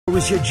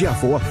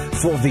Oritsejafor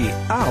for the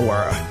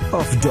hour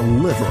of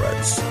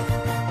deliverance.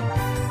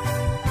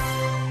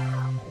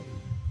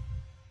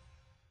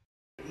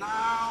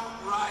 Now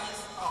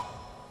rise up,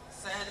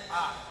 said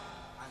I,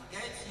 and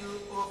get you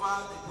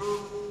over the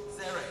brook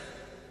Zereth.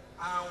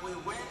 And we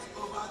went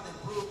over the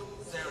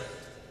brook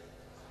Zereth.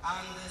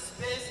 And the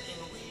space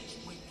in which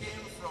we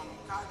came from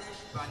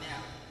Kadesh Barnea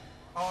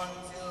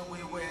until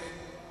we were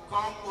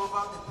come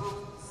over the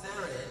brook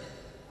Zereth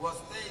was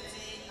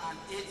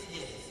 38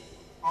 years,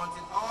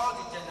 until all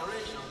the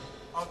generation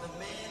of the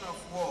men of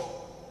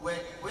war were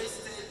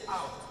wasted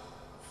out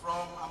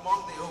from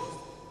among the host,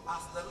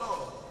 as the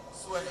Lord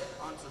swore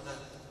unto them.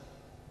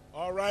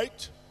 All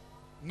right.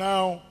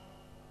 Now,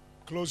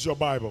 close your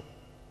Bible.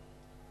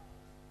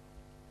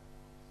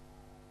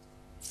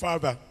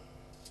 Father,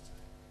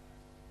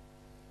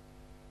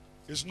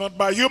 it's not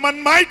by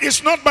human might,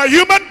 it's not by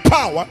human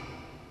power,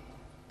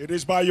 it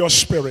is by your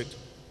Spirit.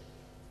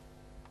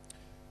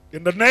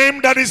 In the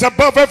name that is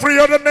above every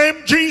other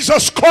name,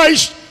 Jesus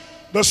Christ,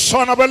 the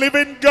Son of a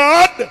living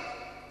God,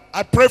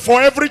 I pray for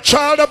every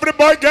child, every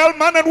boy, girl,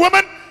 man, and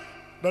woman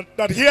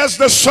that hears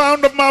the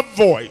sound of my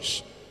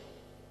voice,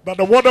 that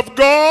the word of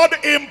God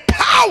in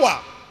power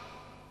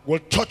will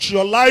touch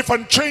your life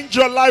and change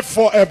your life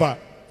forever.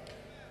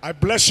 I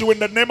bless you in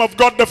the name of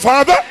God the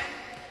Father,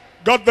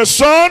 God the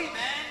Son,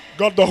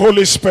 God the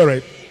Holy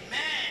Spirit.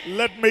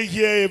 Let me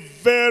hear a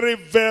very,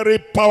 very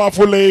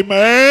powerful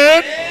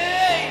amen.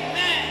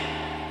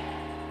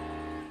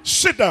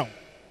 Sit down.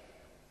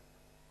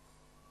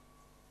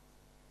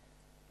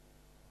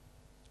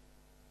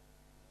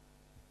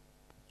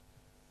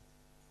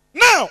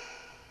 Now,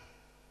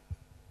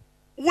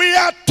 we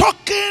are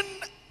talking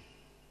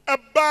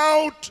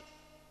about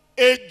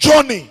a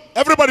journey.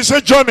 Everybody say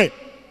journey.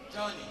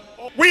 Johnny.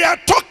 We are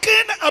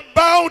talking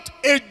about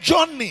a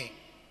journey.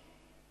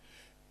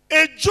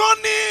 A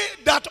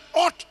journey that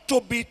ought to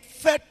be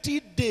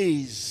 30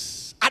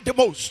 days at the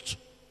most.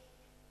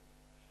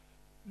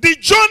 The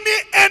journey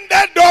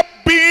ended up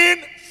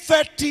being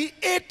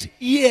 38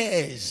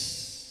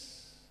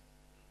 years.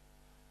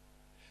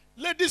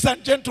 Ladies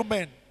and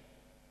gentlemen,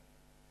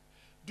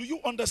 do you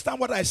understand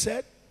what I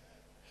said?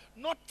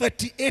 Not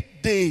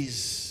 38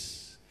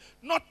 days,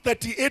 not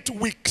 38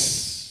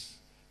 weeks,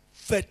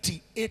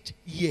 38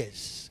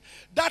 years.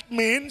 That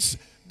means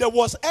there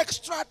was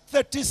extra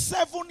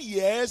 37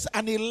 years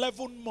and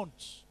 11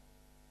 months.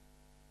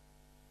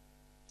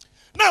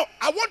 Now,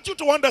 I want you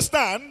to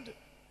understand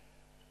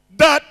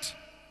that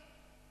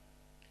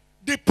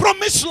the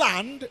promised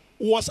land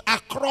was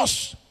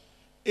across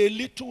a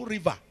little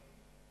river,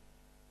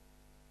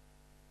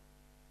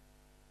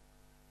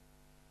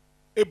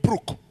 a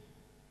brook.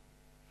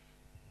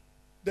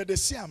 They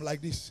see them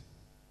like this.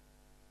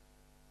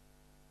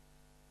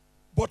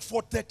 But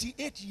for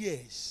 38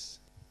 years,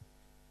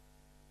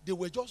 they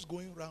were just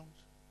going around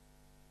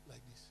like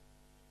this.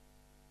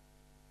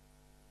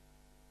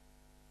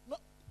 No,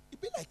 it'd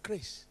be like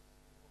crazy.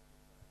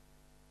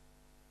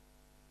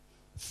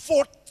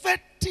 For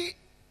 30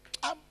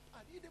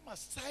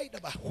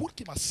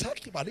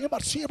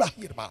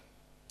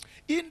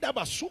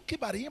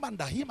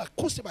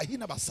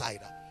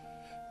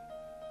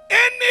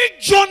 any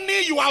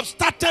journey you have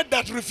started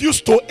that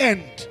refused to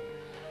end,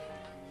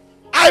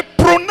 I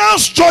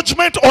pronounce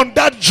judgment on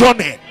that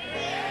journey.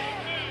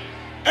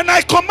 And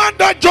I command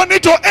that journey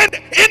to end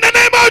in the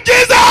name of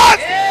Jesus.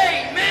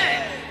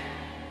 Amen.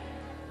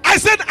 I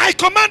said I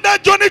command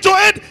that journey to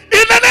end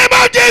in the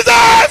name of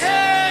Jesus.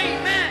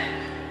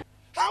 Amen.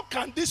 How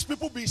can these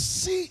people be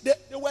seeing?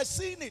 They were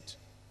seeing it,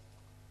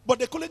 but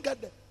they couldn't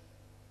get there.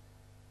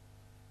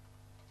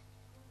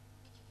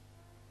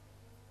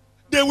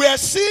 They were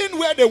seeing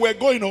where they were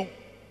going on,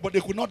 but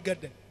they could not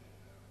get there.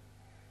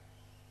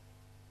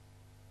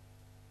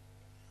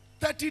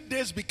 30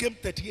 days became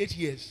 38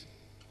 years.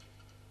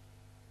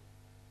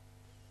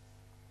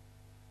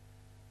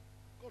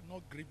 God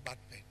not great bad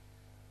pain.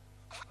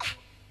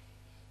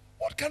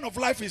 What kind of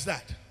life is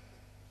that?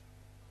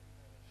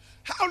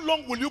 How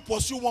long will you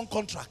pursue one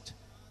contract?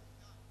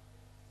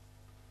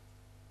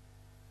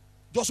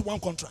 Just one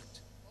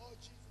contract.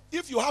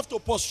 If you have to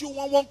pursue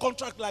one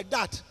contract like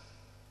that,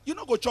 you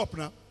not go chop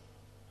now.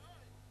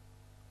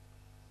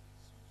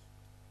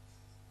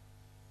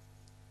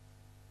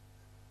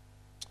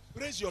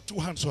 Raise your two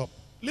hands up.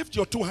 Lift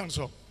your two hands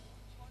up.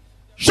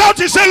 Shout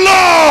and say,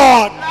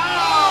 Lord. Lord.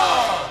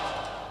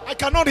 I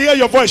cannot hear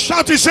your voice.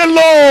 Shout and say,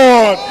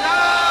 Lord.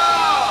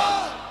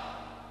 Lord.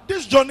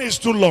 This journey is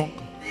too long.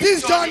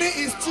 This journey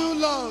is too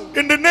long.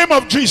 In the name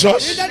of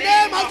Jesus. In the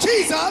name of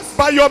Jesus.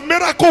 By your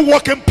miracle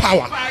working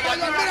power. By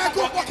your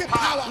miracle working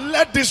power.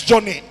 Let this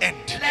journey end.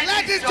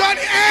 Let this journey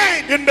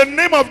end. In the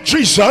name of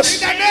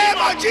Jesus. In the name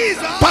of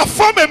Jesus.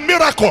 Perform a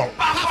miracle.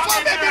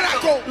 Perform a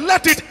miracle.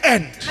 Let it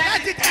end.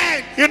 Let it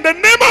end. In the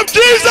name of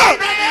Jesus. In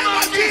the name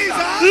of Jesus.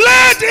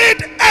 Let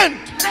it end.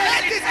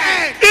 Let it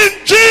end.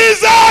 In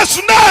Jesus'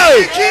 name.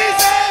 In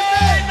Jesus' name.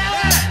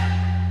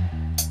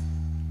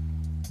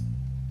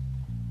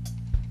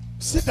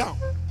 Sit down.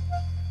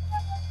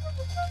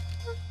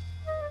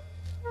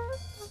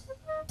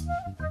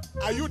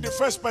 Are you the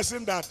first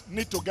person that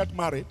need to get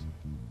married?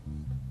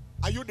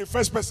 Are you the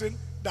first person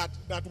that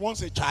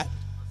wants a child?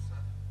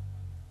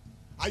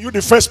 Are you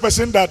the first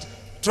person that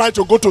tried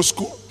to go to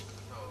school?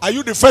 Are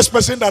you the first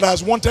person that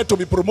has wanted to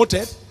be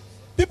promoted?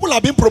 People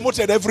are being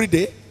promoted every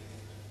day.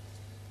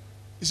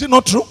 Is it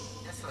not true?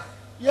 Yes, sir.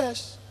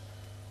 Yes.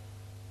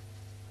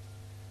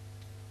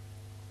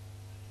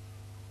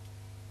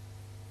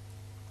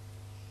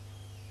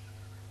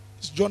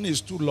 This journey is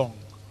too long.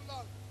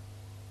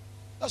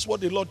 That's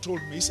what the Lord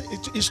told me. He said,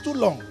 it's too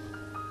long.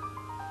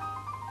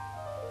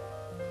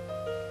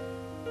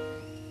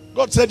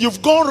 God said,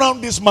 you've gone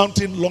around this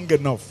mountain long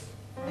enough.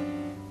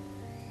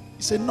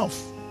 It's enough.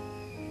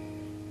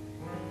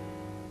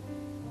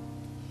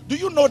 Do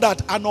you know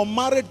that an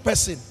unmarried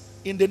person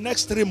in the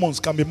next 3 months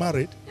can be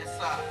married? Yes,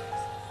 sir.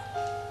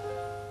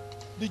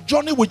 The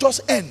journey will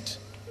just end.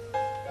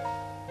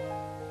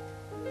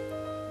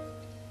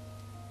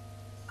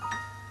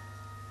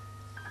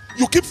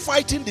 You keep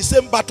fighting the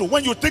same battle.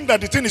 When you think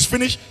that the thing is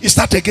finished, you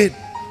start again.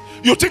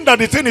 You think that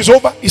the thing is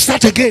over, you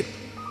start again.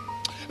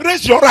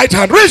 Raise your right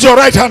hand. Raise your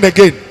right hand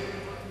again.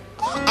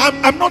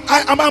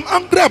 I'm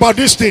angry about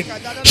this thing.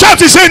 Shout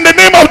it, say, in the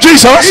name of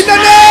Jesus. In the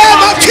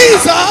name of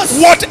Jesus.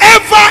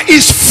 Whatever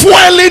is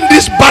fueling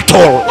this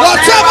battle.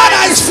 Whatever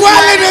that is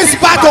fueling this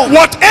battle.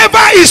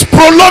 Whatever is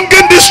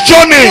prolonging this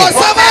journey.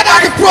 Whatever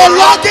that is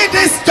prolonging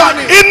this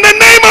journey. In the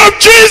name of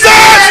Jesus.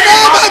 In the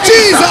name of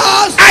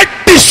Jesus. I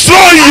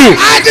destroy you.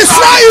 I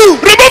destroy you.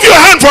 Remove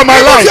your hand from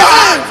my life. Your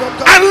hand from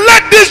God. And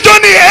let this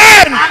journey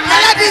end. And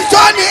let this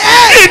journey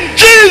end. In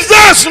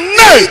Jesus'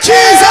 name. In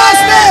Jesus'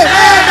 name.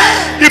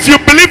 Amen. If you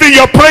believe in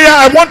your prayer,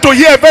 I want to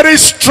hear a very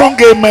strong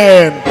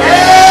amen.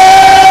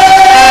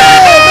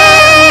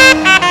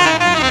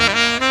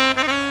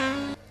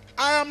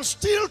 I am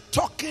still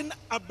talking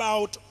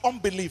about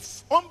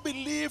unbelief.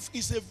 Unbelief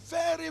is a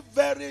very,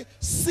 very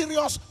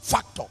serious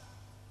factor.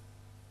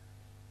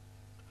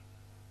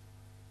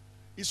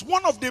 It's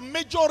one of the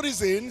major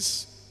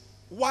reasons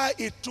why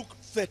it took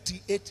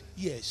 38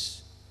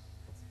 years.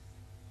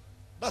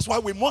 That's why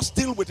we must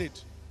deal with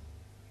it.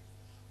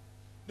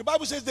 The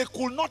Bible says they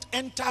could not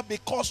enter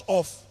because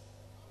of,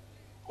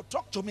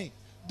 talk to me.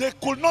 They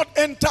could not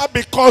enter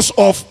because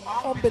of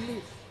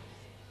unbelief.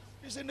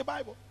 It's in the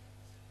Bible.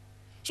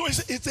 So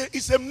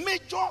it's a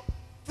major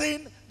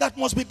thing that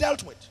must be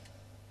dealt with.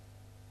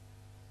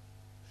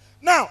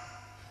 Now,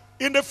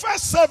 in the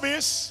first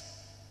service,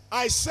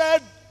 I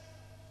said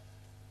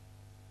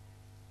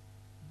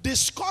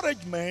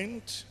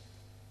discouragement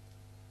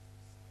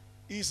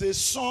is a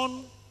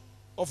son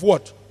of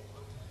what?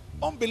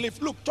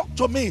 Unbelief. Look, talk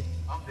to me.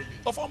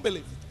 Unbelief. Of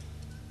unbelief.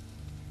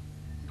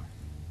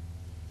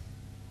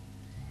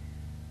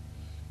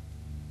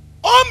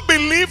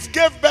 Unbelief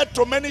gave birth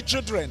to many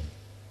children.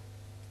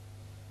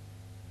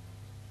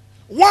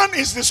 One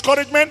is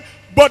discouragement,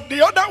 but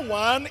the other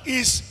one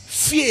is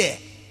fear.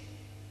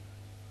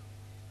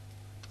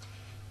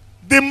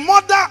 The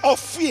mother of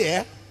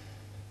fear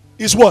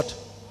is what?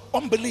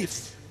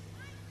 Unbelief.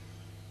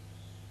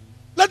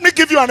 Let me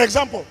give you an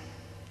example.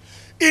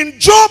 In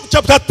Job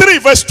chapter 3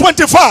 verse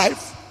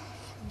 25,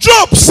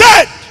 Job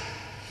said,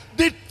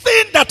 the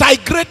thing that I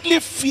greatly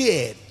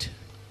feared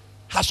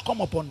has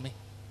come upon me.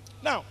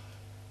 Now,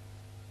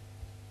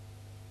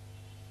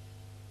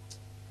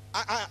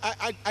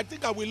 I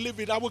think I will leave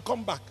it. I will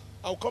come back.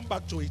 I'll come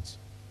back to it.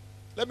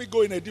 Let me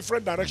go in a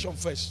different direction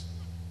first.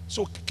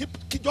 So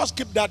just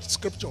keep that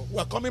scripture.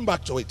 We're coming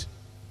back to it.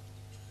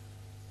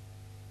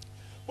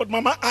 But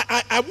Mama,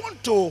 I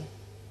want to,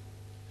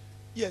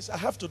 yes, I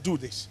have to do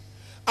this.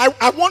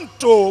 I want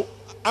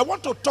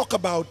to talk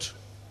about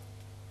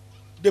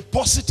the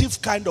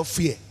positive kind of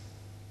fear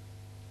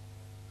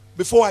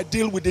before I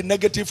deal with the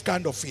negative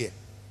kind of fear.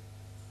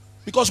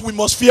 Because we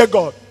must fear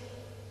God.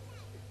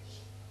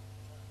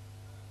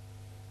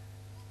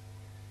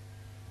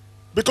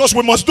 Because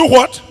we must do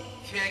what?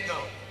 Fear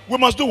God. We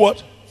must do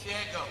what? Fear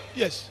God.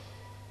 Yes.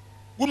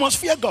 We must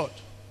fear God.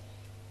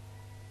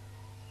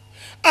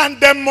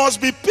 And there must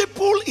be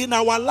people in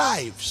our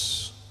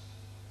lives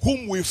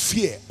whom we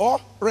fear or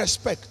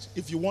respect,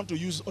 if you want to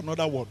use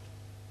another word.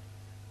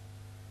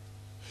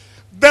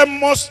 There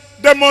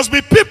must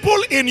be people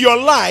in your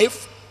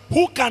life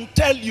who can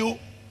tell you,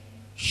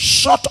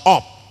 shut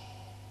up.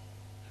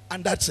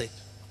 And that's it.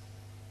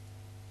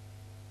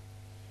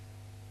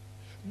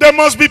 There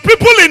must be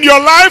people in your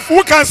life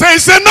who can say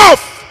it's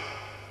enough.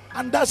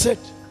 And that's it.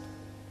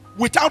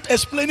 Without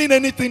explaining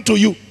anything to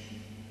you.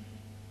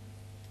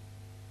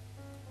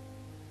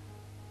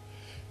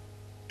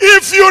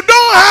 If you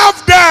don't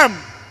have them,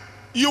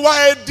 you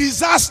are a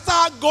disaster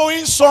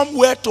going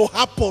somewhere to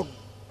happen.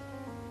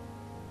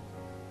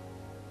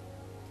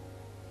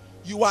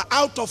 You are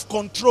out of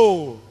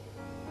control.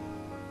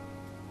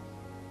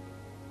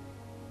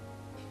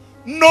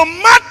 No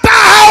matter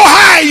how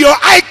high your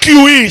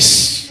IQ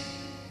is,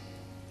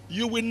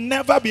 you will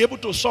never be able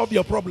to solve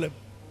your problem.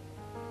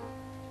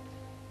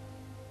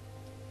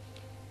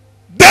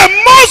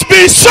 There must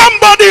be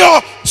somebody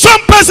or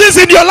some persons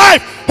in your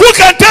life who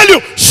can tell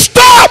you,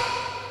 stop.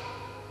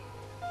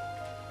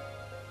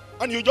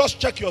 And you just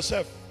check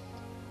yourself.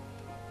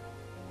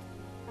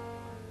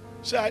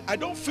 Say, I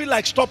don't feel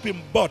like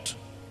stopping, but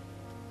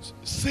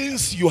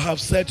since you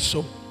have said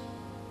so,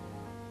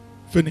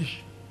 finish.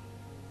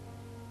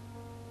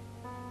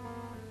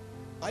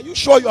 Are you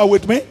sure you are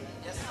with me?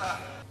 Yes, sir.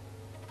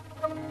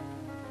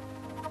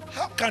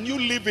 How can you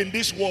live in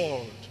this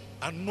world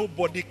and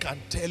nobody can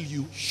tell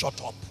you,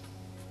 shut up?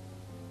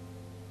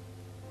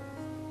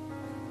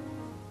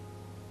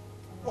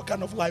 What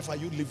kind of life are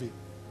you living?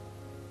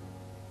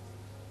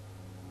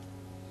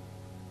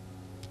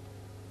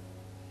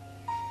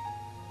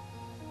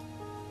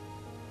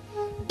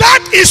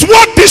 That is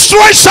what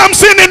destroys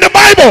Samson in the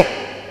Bible.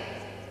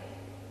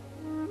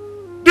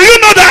 Do you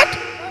know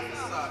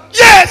that?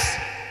 Yes.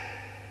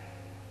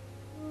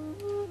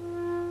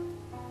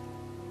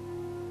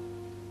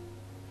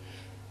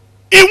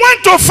 He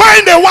went to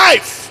find a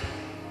wife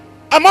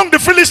among the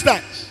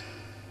Philistines.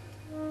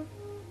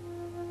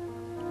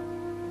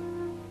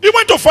 He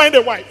went to find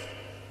a wife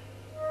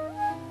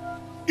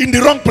in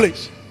the wrong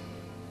place.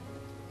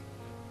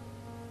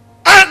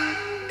 And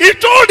he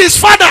told his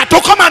father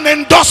to come and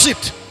endorse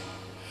it.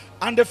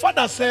 And the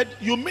father said,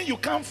 you mean you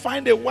can't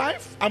find a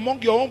wife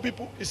among your own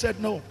people? He said,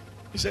 no.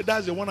 He said,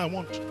 that's the one I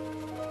want.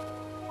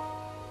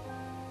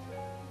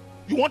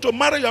 You want to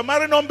marry? You're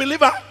marrying an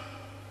unbeliever?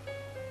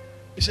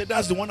 He said,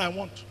 that's the one I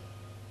want.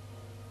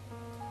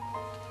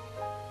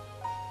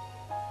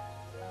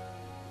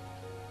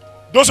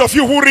 Those of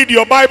you who read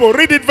your Bible,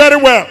 read it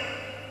very well.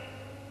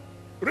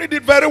 Read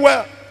it very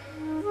well.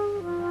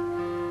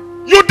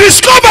 You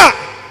discover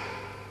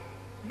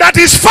that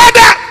his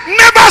father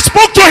never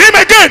spoke to him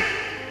again.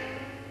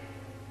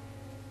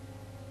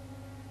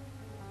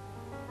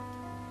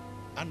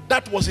 And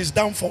that was his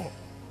downfall.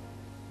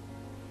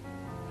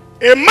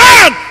 A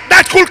man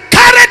that could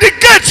carry the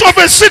gates of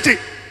a city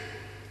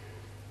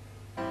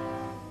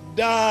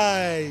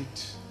died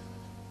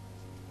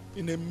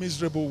in a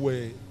miserable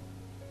way.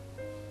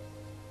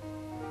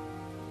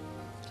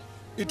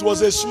 It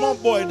was a small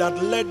boy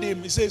that led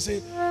him. He says,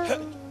 hey,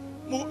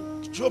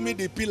 show me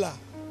the pillar.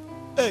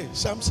 Hey,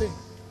 Samson.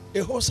 A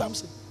whole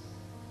Samson.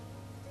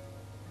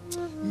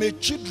 May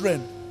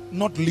children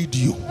not lead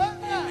you.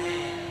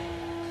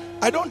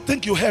 I don't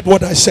think you heard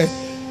what I said.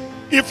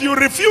 If you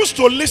refuse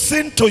to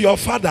listen to your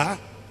father,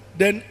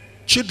 then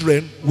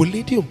children will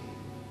lead you.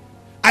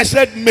 I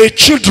said, may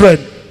children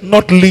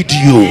not lead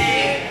you.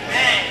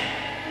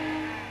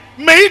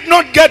 May it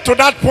not get to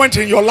that point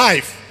in your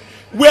life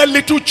where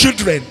little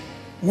children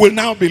will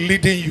now be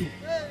leading you.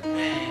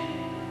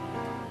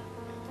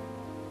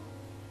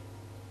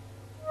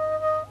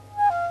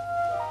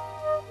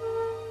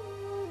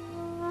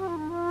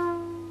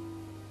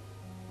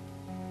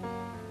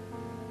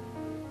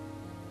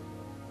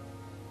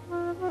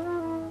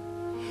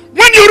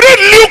 When you read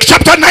Luke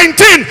chapter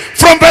 19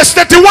 from verse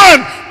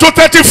 31 to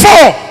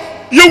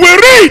 34, you will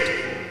read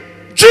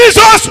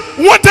Jesus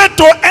wanted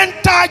to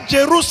enter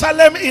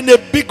Jerusalem in a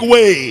big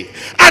way.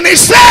 And he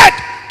said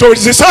to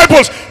his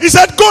disciples, he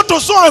said, go to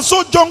so and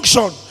so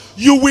junction.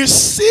 You will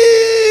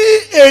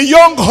see a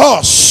young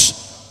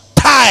horse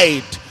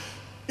tied.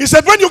 He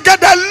said, when you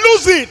get there,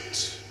 lose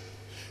it.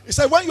 He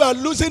said, when you are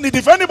losing it,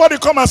 if anybody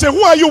come and say,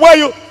 who are you, where are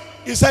you?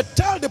 He said,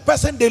 tell the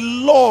person the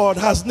Lord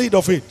has need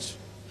of it.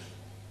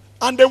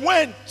 And they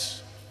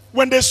went.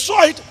 When they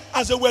saw it,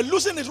 as they were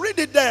losing it, read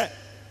it there.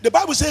 The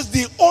Bible says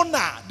the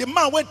owner, the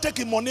man went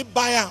taking money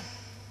buy him.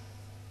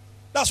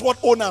 That's what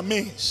owner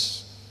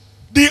means.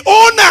 The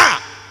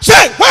owner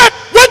said,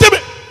 wait a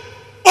minute.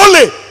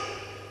 Only.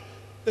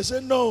 They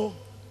said, no.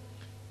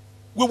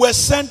 We were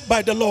sent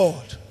by the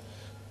Lord.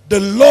 The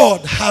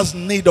Lord has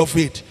need of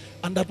it.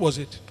 And that was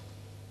it.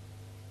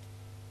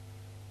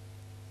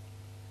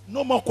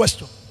 No more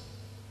question.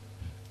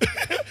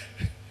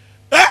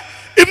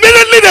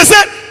 Immediately they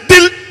said,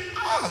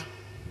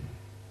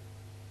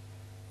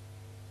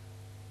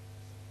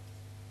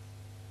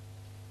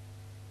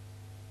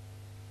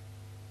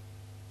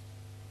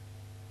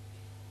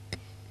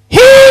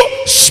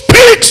 who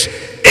speaks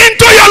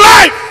into your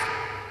life?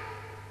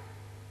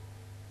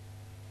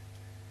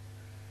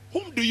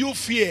 Whom do you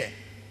fear?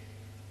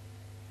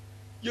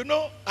 You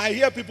know, I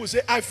hear people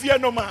say, I fear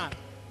no man.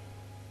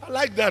 I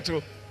like that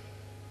too.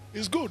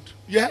 It's good.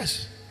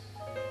 Yes.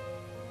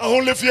 I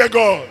only fear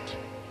God.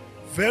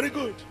 Very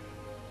good.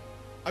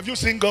 Have you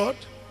seen God?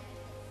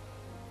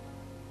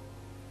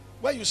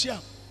 Where you see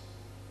him?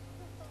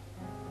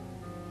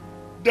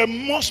 There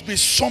must be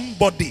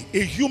somebody, a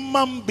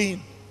human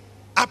being,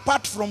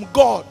 apart from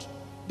God,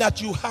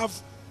 that you have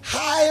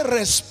high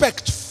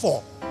respect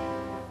for,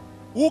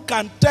 who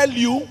can tell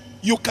you,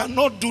 you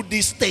cannot do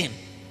this thing.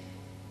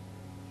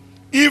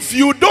 If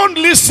you don't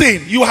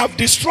listen, you have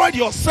destroyed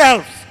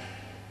yourself.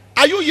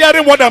 Are you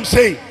hearing what I'm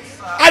saying?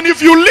 And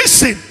if you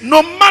listen,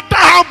 no matter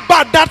how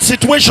bad that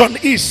situation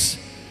is,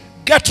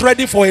 get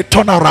ready for a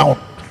turnaround.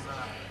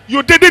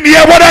 You didn't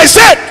hear what I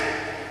said.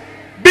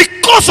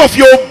 Because of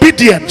your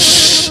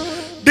obedience,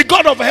 the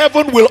God of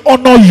heaven will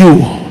honor you.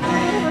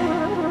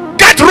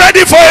 Get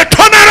ready for a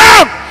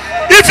turnaround.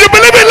 If you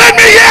believe it, let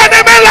me hear an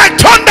amen like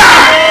thunder.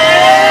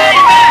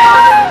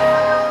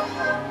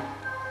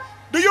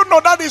 No,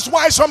 that is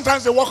why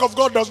sometimes the work of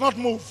God does not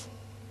move.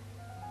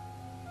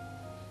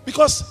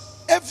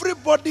 Because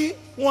everybody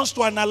wants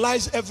to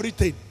analyze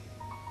everything.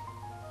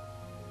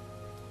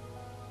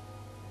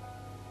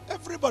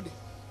 Everybody.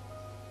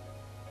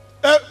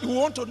 You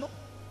want to know.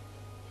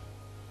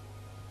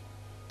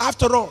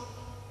 After all,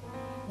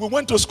 we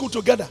went to school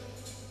together.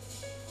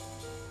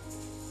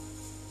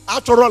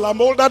 After all, I'm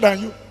older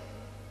than you.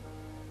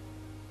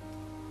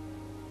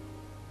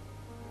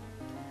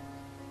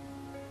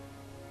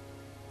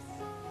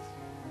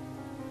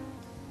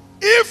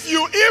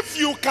 If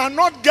you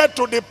cannot get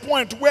to the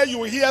point where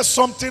you hear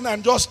something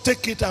and just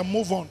take it and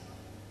move on,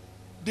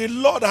 the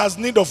Lord has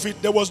need of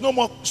it. There was no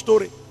more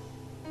story.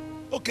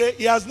 Okay,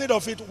 he has need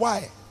of it.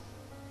 Why?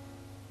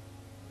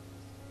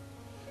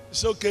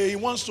 It's okay, he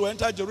wants to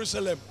enter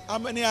Jerusalem. How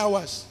many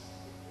hours?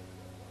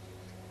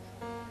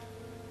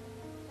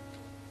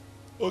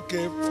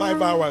 Okay,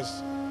 5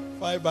 hours.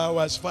 5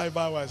 hours, 5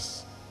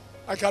 hours.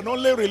 I can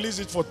only release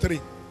it for 3.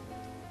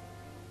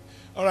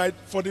 All right,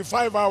 for the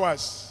 5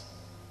 hours,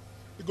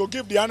 you go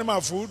give the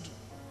animal food.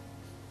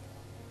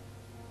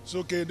 It's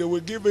okay, they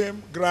will give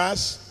him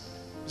grass.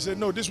 He said,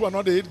 no, this one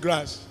not they eat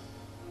grass.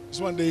 This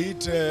one they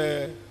eat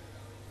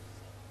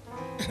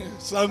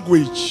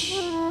sandwich.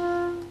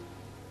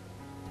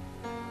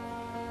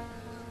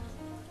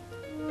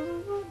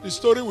 The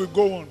story will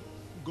go on.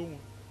 Go on.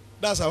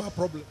 That's our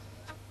problem.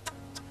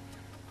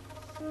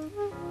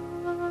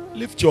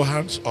 Lift your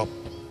hands up.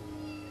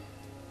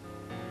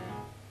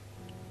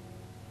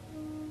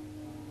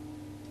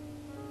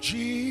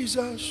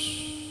 Jesus.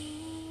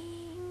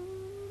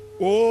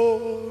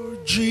 Oh,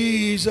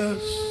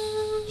 Jesus.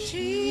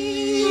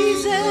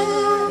 Jesus.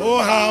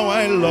 Oh, how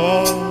I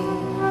love.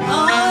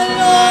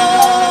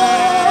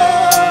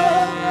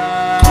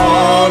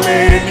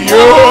 Calling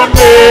your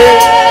name.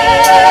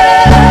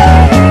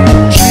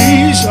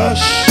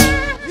 Jesus.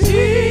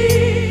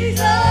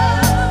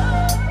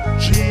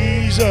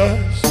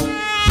 Jesus.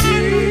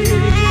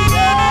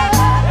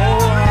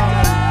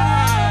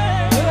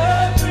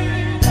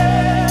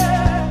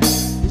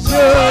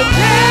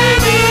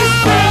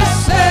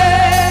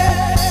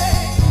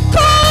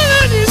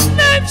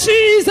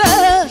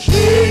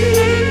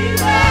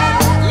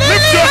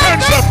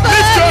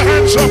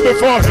 Hands up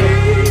before him.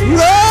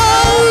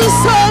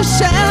 Rose of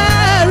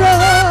Sharon,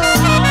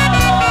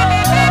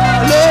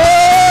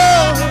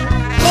 Lord,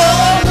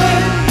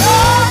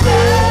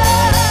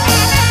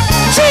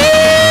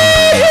 Jesus,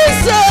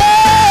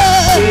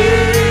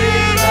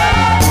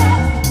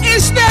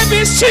 His name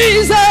is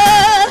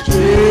Jesus.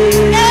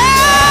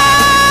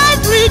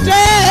 Every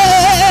day,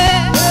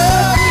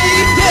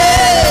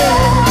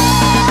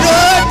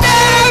 your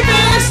name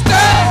is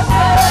there.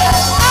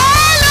 I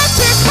love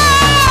to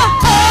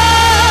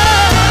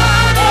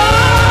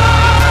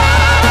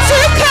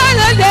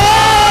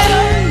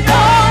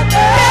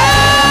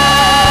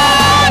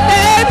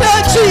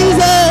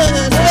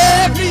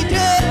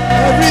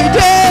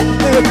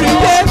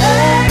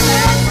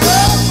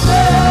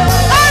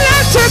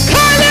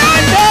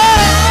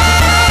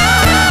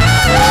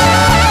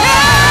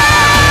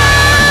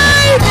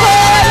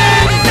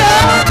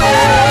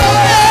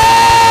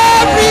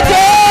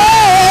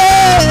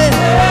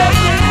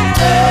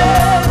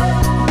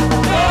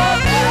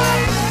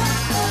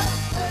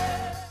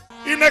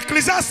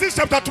Ecclesiastes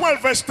chapter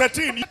 12 verse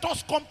 13. Let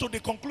us come to the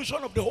conclusion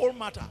of the whole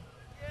matter.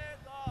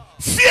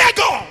 Fear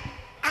God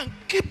and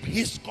keep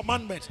his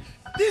commandments.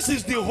 This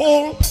is the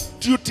whole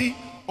duty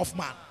of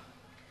man.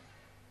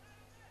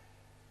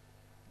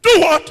 Do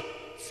what?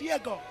 Fear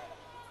God.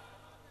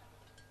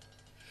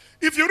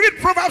 If you read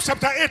Proverbs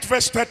chapter 8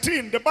 verse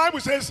 13, the Bible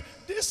says,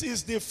 this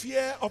is the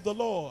fear of the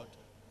Lord,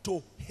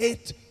 to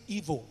hate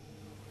evil.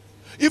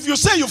 If you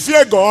say you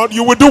fear God,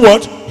 you will do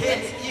what?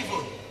 Hate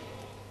evil.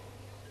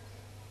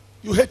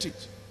 You hate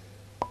it.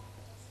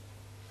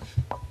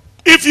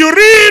 If you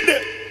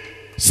read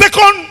 2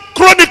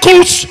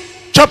 Chronicles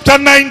chapter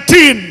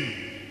 19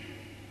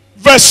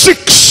 verse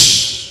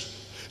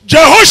 6,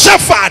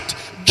 Jehoshaphat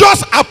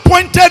just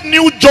appointed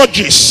new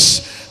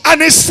judges,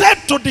 and he said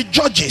to the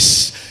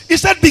judges, he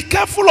said, be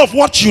careful of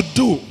what you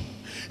do.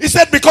 He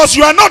said, because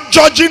you are not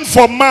judging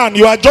for man,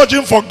 you are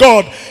judging for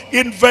God.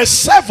 In verse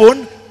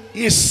 7,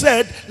 he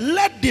said,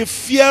 let the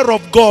fear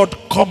of God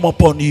come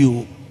upon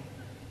you.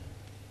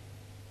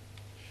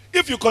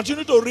 If you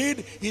continue to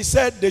read, he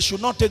said they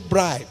should not take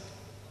bribe.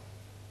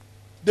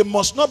 They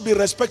must not be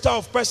respecter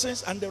of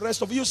persons and the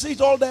rest of you. See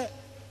it all there.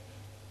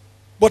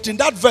 But in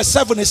that verse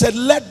 7, he said,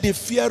 let the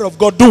fear of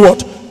God do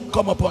what?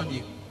 Come upon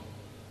you.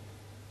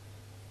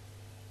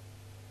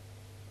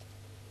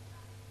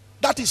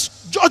 That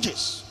is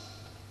judges.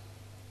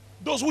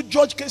 Those who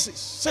judge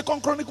cases.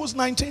 2 Chronicles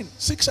 19,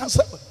 6 and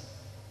 7.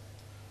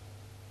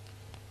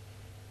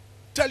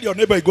 Tell your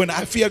neighbor you're going,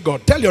 I fear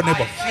God. Tell your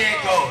neighbor. I fear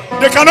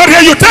God. They cannot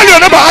hear you. Tell your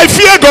neighbor, I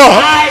fear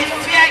God. I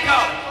fear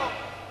God.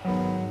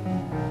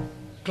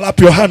 Clap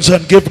your hands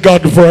and give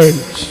God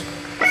praise.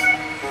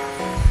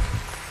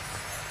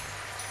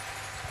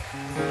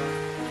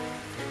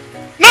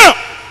 Now,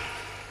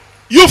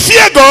 you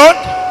fear God,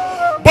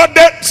 but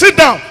sit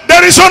down.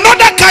 There is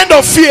another kind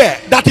of fear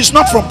that is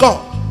not from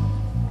God.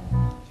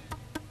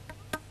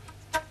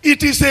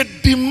 It is a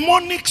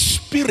demonic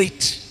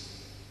spirit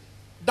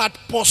that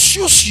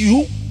pursues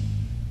you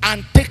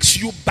and takes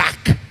you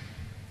back.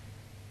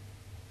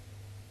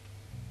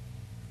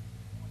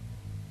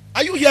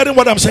 Are you hearing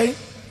what I'm saying?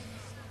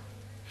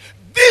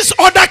 This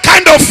other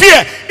kind of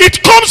fear,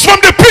 it comes from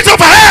the pit of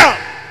hell.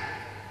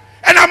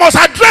 And I must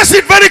address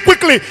it very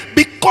quickly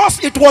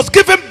because it was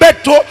given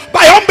birth to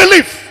by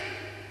unbelief.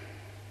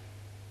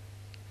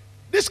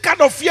 This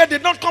kind of fear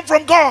did not come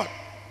from God.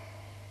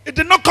 It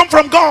did not come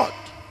from God.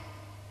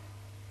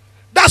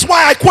 That's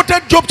why I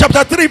quoted Job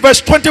chapter 3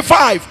 verse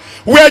 25,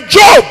 where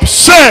Job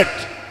said,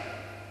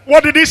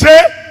 what did he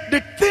say?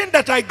 The thing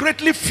that I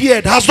greatly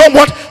feared has done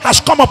what? Has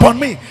come upon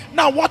me.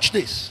 Now watch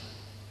this.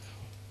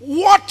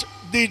 What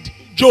did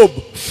Job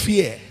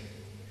fear?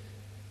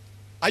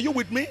 Are you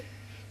with me?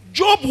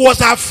 Job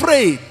was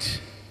afraid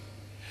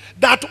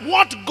that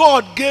what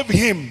God gave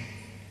him,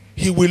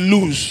 he will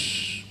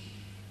lose.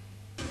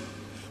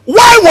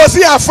 Why was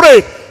he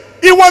afraid?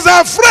 He was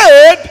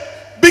afraid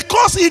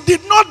because he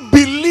did not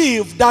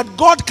believe that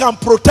God can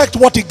protect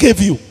what he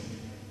gave you.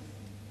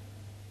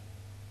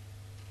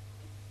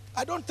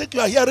 I don't think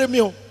you are hearing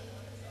me.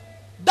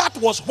 That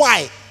was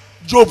why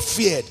Job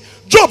feared.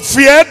 Job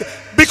feared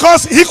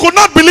because he could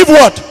not believe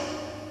what?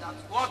 That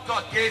what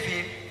God gave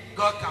him,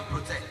 God can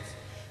protect.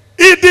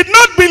 He did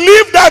not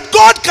believe that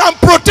God can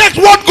protect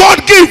what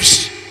God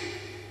gives.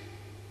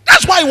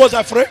 That's why he was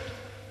afraid.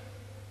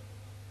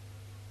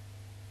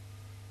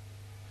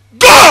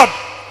 God,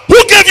 who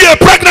gave you a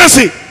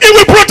pregnancy, he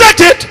will protect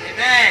it.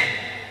 Amen.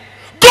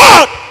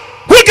 God,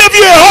 who gave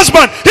you a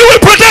husband, he will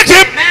protect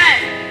him.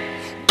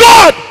 Amen.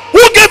 God,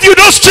 who gave you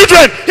those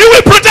children, he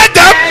will protect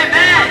them.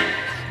 Amen.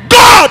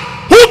 God,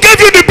 who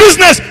gave you the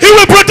business, he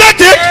will protect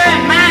it.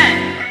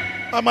 Amen.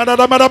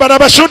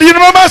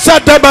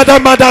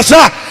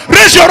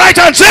 Raise your right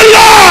hand, say,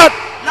 Lord,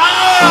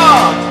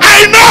 Lord,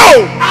 I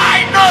know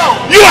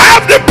you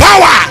have the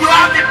power you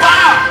have the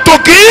power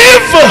to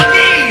give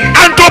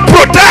and to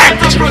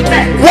protect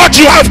what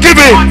you have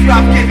given. what you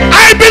have given.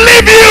 I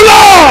believe you,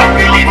 Lord.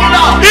 Believe you,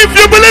 Lord. If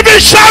you believe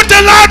it, shout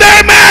aloud,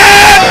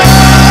 amen.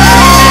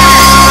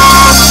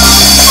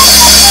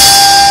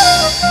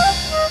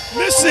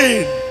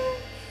 Listen,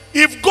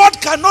 if God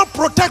cannot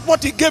protect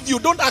what he gave you,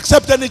 don't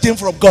accept anything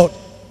from God.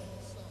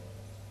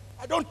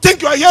 I don't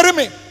think you are hearing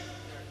me.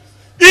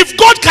 If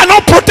God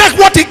cannot protect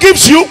what he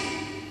gives you,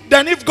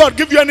 then if God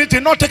gives you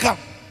anything, not take it.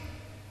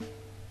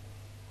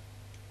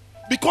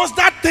 Because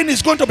that thing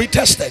is going to be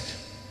tested.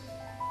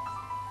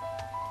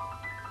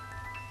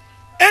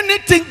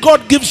 Anything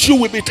God gives you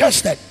will be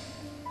tested.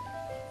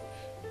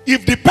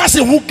 If the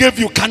person who gave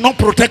you cannot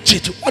protect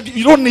it,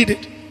 you don't need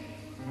it.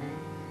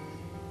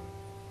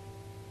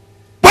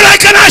 But I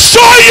can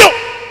assure you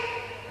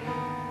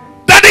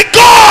that the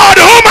God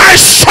whom I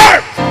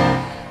serve,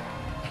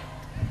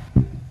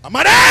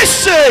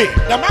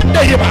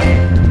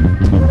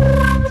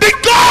 the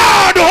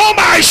God whom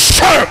I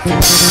serve,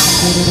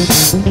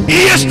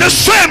 he is the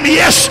same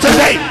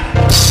yesterday,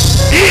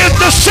 he is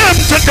the same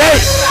today,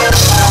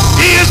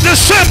 he is the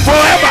same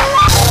forever.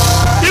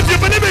 If you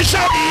believe it,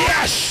 shout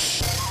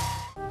yes.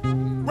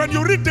 When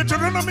you read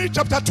Deuteronomy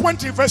chapter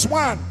 20 verse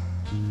 1,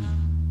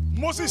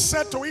 Moses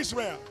said to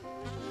Israel,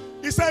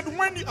 he said,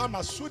 when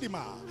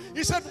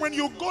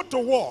you go to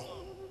war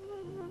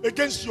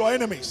against your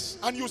enemies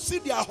and you see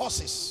their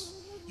horses,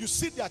 you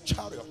see their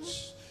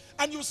chariots,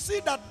 and you see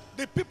that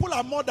the people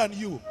are more than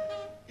you,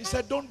 he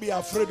said, don't be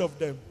afraid of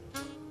them.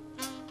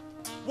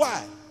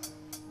 Why?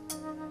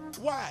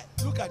 Why?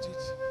 Look at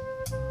it.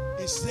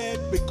 He said,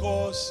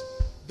 because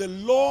the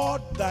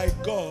Lord thy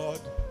God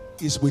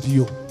is with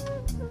you.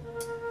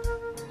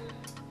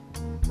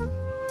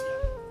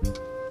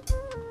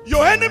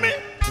 Your enemy,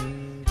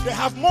 they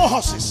have more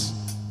horses,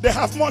 they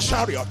have more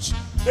chariots,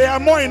 they are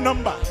more in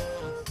number,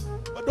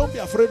 but don't be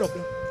afraid of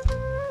them.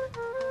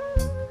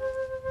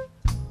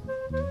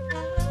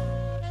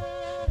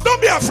 Don't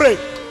be afraid.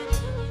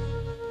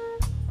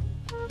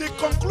 The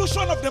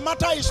conclusion of the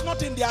matter is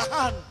not in their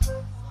hand.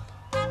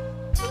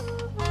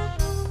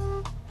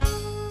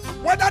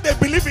 Whether they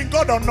believe in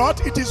God or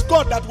not, it is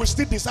God that will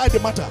still decide the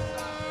matter.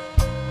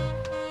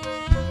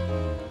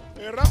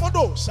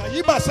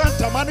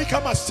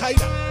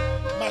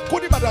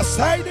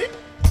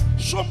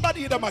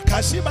 Somebody in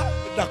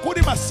Makashiba, the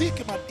Kurima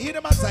Siki,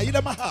 Irema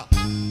Zaida Maha,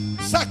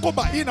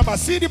 Sakoba in a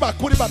Masidi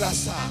Bakuriba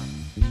Dasa.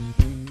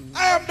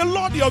 I am the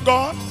Lord your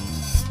God.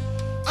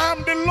 I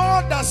am the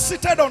Lord that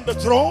seated on the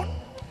throne,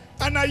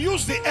 and I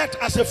use the earth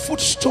as a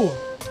footstool.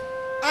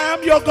 I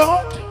am your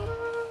God.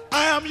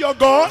 I am your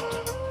God.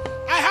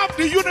 I have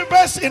the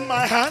universe in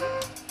my hand,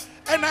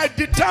 and I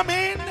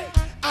determine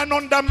and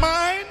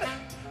undermine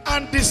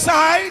and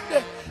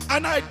decide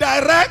and I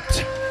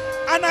direct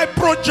and I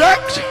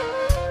project,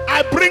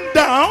 I bring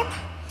down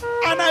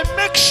and I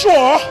make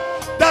sure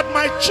that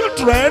my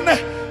children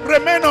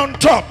remain on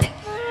top.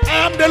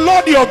 I am the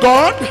Lord your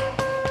God.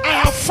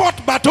 I have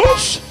fought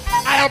battles.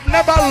 I have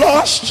never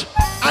lost.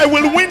 I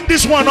will win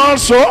this one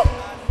also.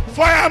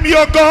 For I am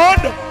your God.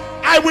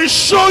 I will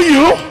show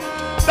you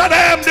that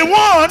I am the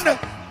one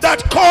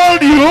that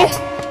called you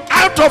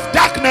out of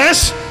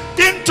darkness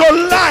into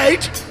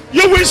light.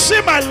 You will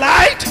see my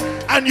light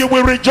and you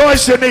will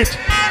rejoice in it,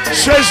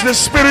 says the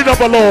Spirit of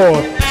the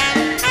Lord.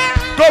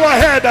 Go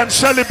ahead and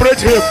celebrate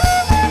him.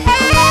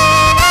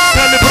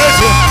 Celebrate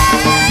him.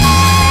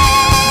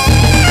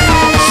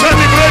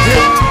 Celebrate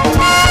him.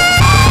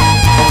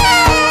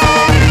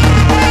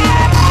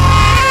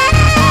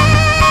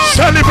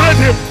 Celebrate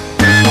him.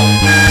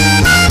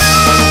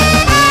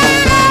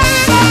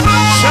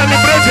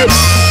 Celebrate him.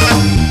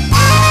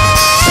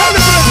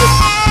 Celebrate him.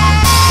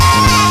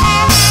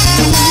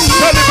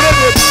 Celebrate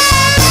him.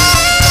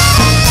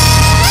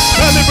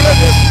 Celebrate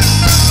him.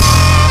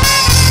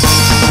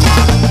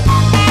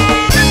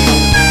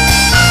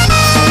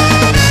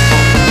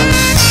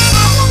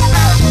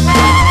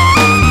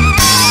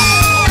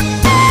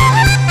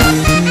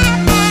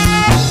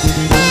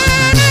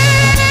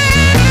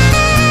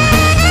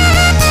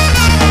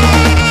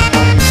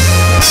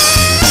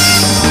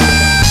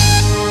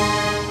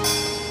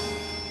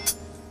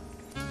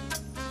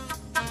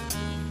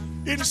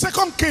 In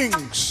 2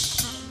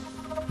 Kings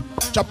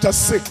chapter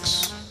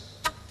 6,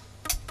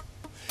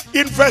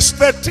 in verse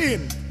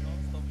 13,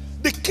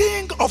 the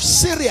king of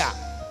Syria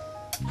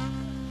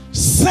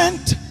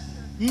sent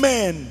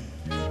men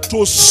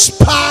to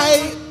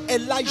spy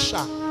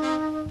Elisha.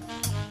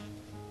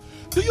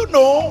 Do you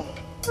know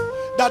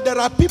that there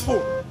are people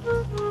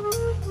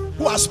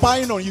who are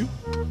spying on you?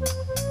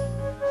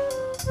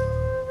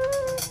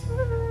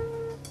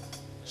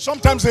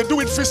 Sometimes they do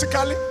it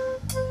physically.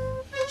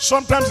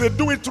 Sometimes they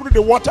do it through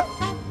the water.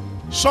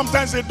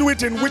 Sometimes they do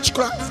it in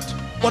witchcraft.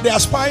 But they are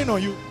spying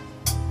on you.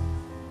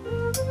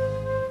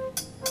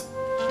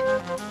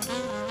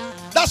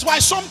 That's why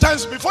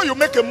sometimes before you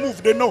make a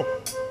move, they know.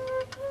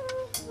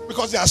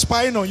 Because they are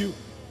spying on you.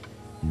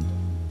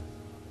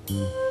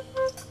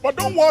 But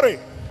don't worry.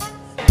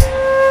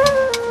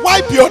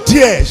 Wipe your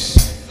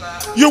tears.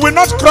 You will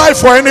not cry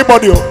for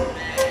anybody.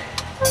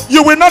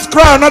 You will not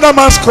cry another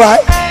man's cry.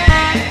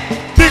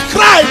 The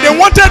cry they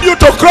wanted you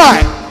to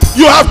cry,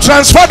 you have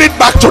transferred it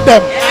back to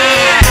them.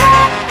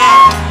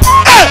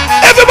 Hey,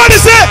 everybody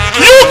say,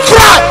 you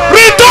cry,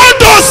 return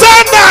to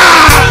sender.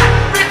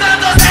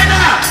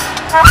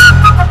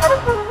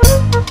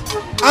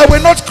 I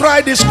will not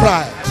cry this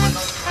cry.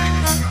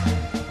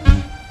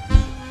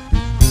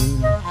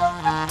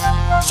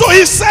 So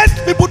he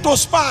sent people to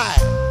spy.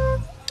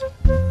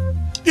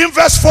 In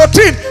verse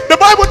 14, the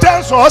Bible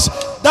tells us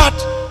that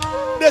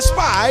they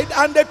spied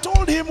and they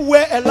told him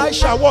where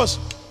Elisha was.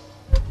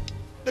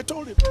 They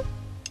told him.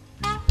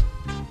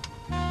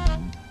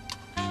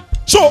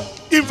 So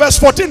in verse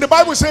 14, the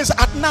Bible says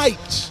at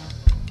night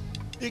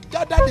he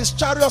gathered his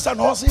chariots and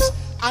horses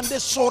and they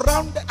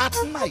surrounded at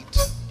night.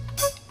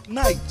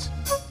 Night.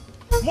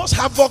 Most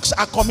havocs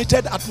are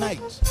committed at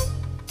night.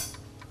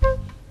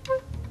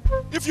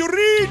 If you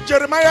read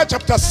Jeremiah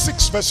chapter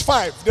 6 verse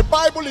 5, the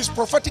Bible is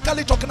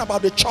prophetically talking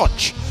about the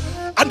church.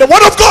 And the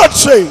word of God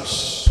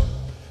says,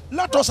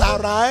 let us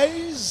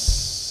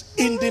arise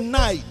in the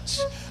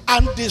night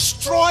and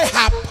destroy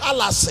her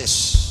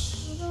palaces.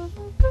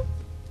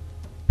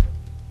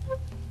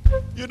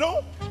 You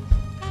know,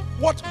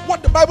 what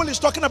the Bible is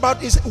talking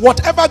about is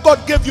whatever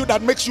God gave you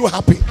that makes you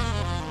happy.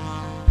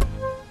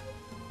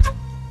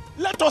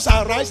 Let us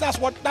arise. That's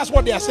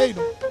what they are saying.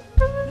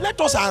 Let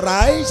us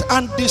arise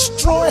and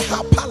destroy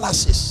her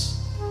palaces.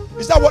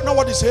 Is that not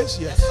what it says?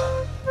 Yes.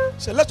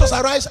 So let us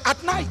arise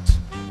at night.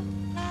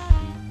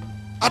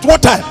 At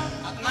what time?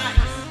 At night.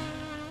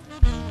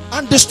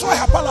 And destroy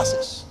her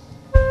palaces.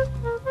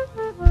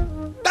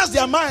 That's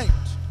their mind.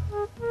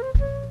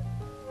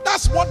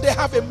 That's what they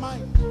have in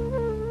mind.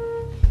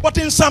 But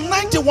in Psalm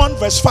 91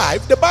 verse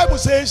 5, the Bible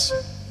says,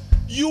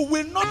 you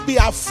will not be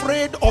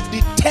afraid of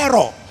the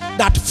terror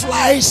that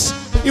flies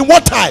in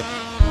what time?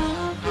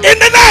 In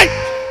the night.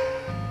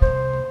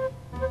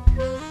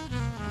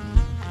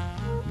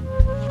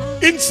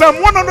 In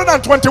Psalm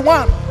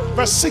 121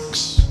 verse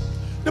 6,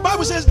 the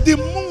Bible says the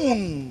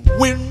moon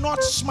will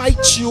not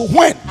smite you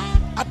when?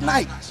 At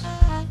night.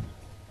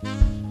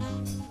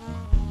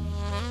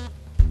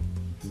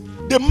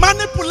 They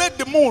manipulate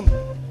the moon.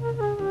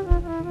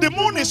 The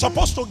moon is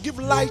supposed to give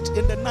light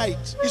in the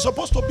night. It's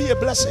supposed to be a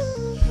blessing.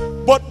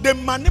 But they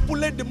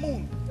manipulate the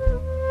moon.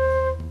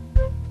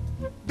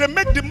 They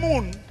make the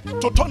moon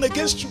to turn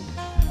against you.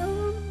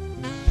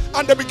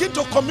 And they begin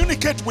to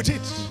communicate with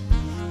it.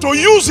 To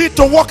use it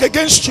to work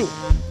against you.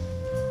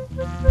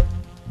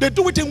 They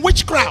do it in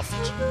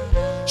witchcraft.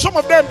 Some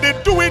of them, they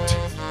do it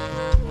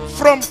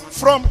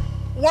from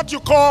what you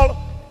call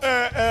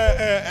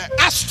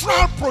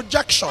astral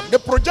projection. They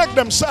project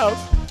themselves.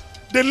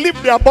 They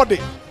leave their body.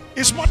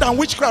 It's more than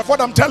witchcraft,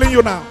 what I'm telling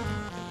you now.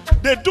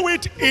 They do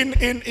it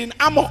in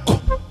amok.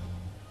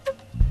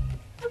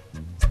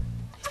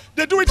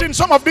 They do it in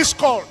some of these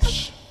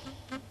cults.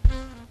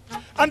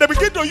 And they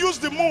begin to use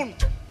the moon.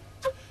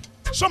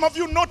 Some of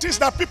you notice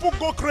that people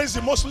go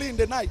crazy mostly in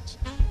the night.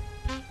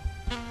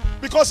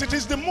 Because it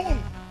is the moon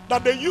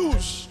that they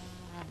use.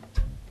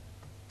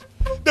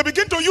 They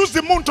begin to use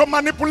the moon to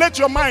manipulate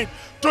your mind,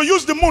 to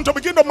use the moon to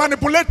begin to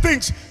manipulate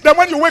things. Then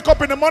when you wake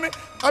up in the morning,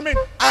 I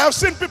have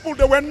seen people,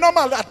 they were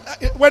normal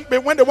when they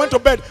went to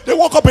bed. They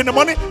woke up in the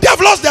morning, they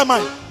have lost their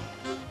mind.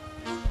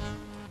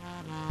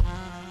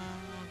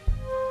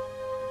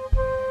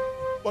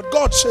 But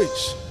God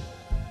says,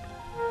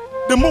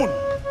 the moon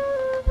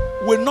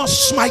will not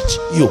smite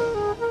you.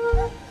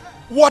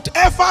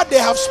 Whatever they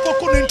have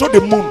spoken into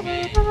the moon,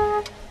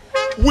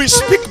 we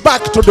speak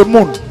back to the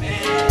moon.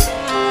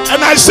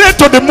 And I say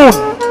to the moon,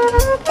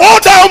 "Oh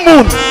thou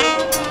moon,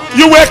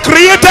 you were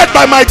created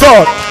by my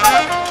God.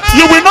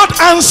 You will not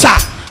answer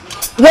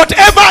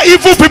whatever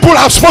evil people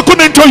have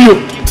spoken into you.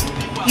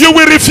 You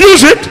will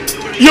refuse it.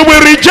 You will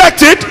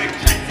reject it.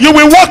 You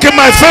will walk in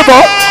my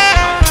favor.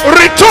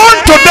 Return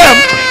to them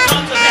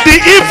the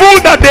evil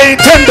that they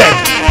intended.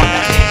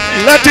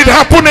 Let it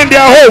happen in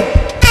their home.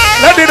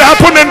 Let it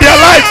happen in their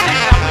life."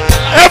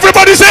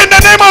 Everybody say, in the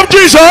name of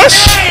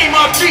Jesus.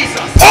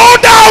 "Oh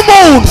thou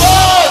moon,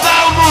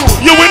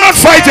 you will not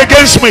fight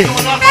against me.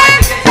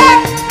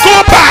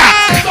 Go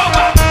back.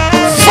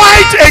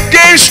 Fight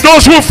against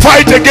those who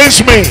fight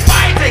against me.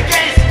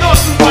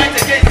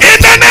 In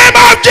the name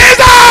of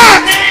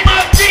Jesus."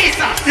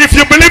 If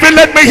you believe it,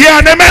 let me hear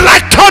an amen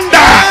like thunder.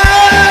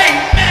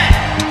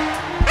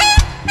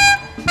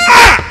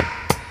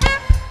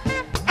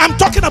 I'm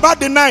talking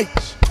about the night.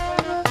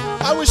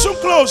 I will soon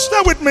close.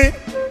 Stay with me.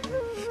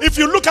 If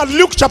you look at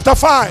Luke chapter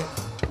 5,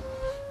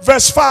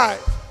 verse 5,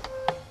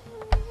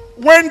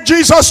 when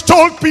Jesus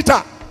told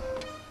Peter,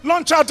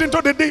 launch out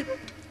into the deep,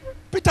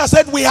 Peter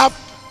said, "We have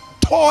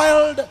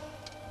toiled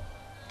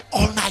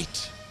all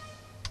night."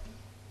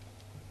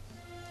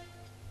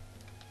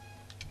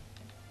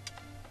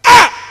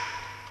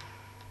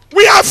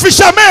 We are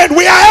fishermen,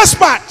 we are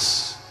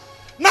experts.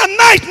 Now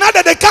night, now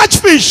that they catch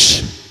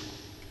fish,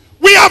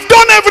 we have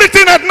done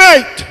everything at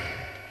night.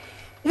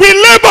 We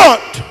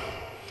labored,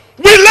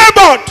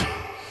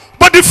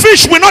 but the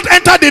fish will not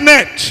enter the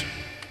net.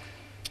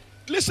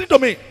 Listen to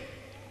me.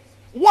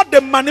 What they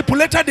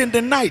manipulated in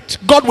the night,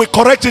 God will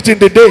correct it in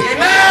the day.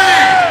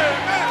 Amen.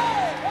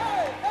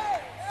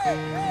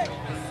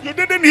 You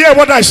didn't hear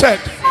what I said.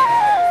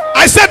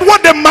 I said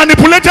what they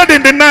manipulated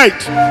in the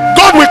night,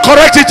 God will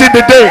correct it in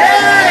the day.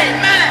 Amen.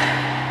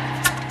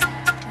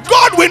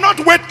 God will not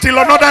wait till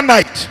another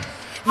night.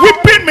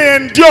 Weeping may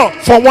endure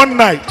for one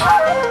night,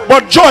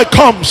 but joy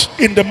comes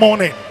in the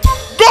morning.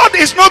 God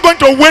is not going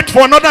to wait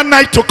for another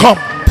night to come.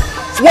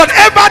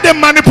 Whatever they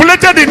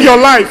manipulated in your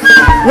life,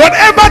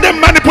 whatever they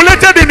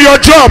manipulated in your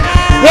job,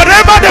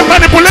 whatever they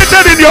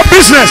manipulated in your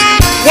business,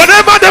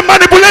 whatever they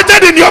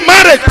manipulated in your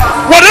marriage,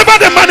 whatever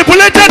they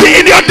manipulated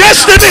in your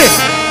destiny,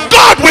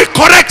 God will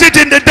correct it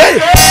in the day.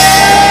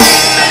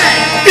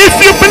 If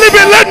you believe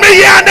it, let me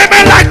hear an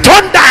amen like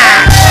thunder.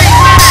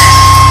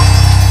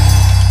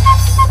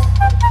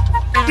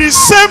 The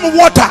same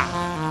water,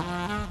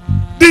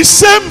 the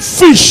same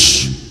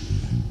fish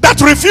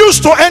that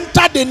refused to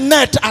enter the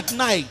net at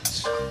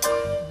night,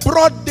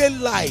 broad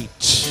daylight,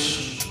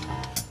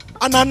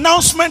 an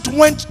announcement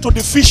went to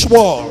the fish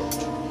world.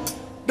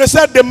 They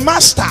said, "The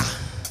master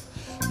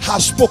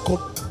has spoken.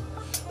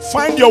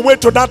 Find your way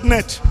to that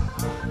net.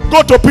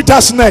 Go to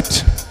Peter's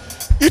net.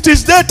 It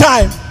is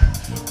daytime.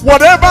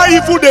 Whatever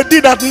evil they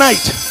did at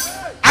night,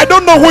 I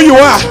don't know who you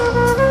are.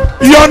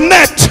 Your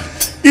net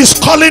is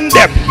calling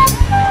them.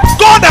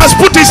 God has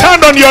put his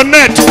hand on your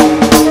net.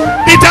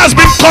 It has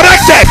been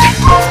corrected.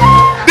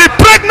 The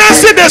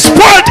pregnancy they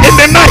spoiled in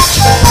the night,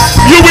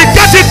 you will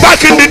get it back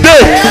in the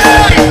day.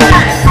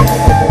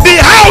 The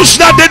house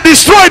that they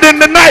destroyed in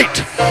the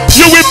night,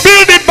 you will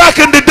build it back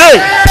in the day.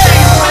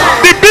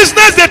 The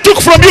business they took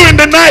from you in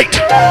the night,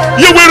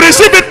 you will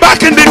receive it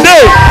back in the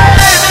day.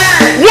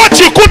 What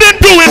you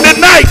couldn't do in the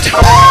night,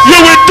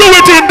 you will do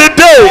it in the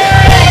day.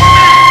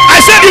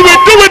 I said you will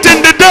do it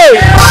in the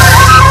day.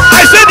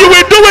 I said you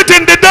will do it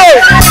in the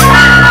day.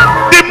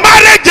 The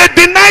marriage they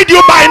denied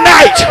you by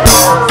night,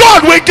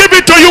 God will give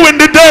it to you in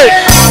the day.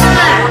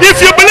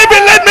 If you believe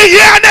it, let me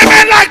hear an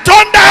amen like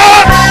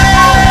thunder.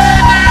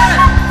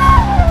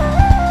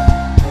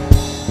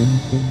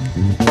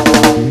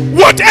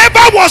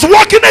 Whatever was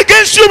working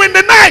against you in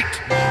the night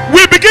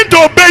will begin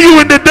to obey you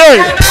in the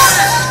day.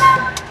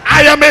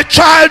 I am a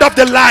child of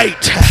the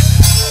light.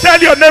 Tell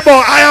your neighbor,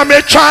 I am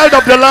a child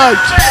of the light.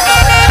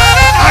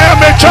 I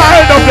am a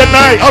child of the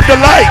night, of the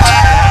light.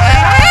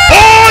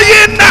 Oh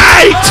ye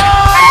night,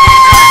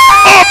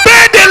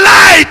 obey the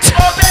light.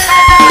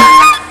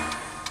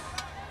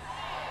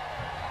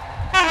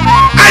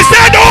 I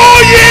said,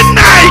 oh ye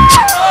night,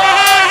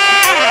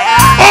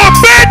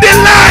 obey the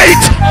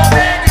light.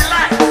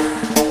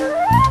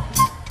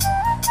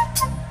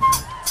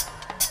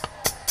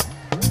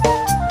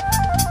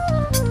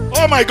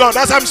 Oh my God,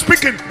 as I'm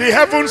speaking, the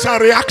heavens are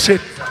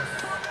reacting.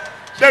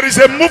 There is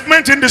a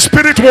movement in the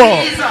spirit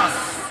world.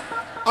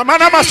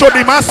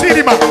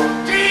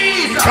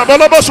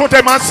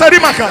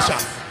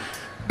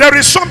 There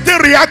is something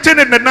reacting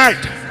in the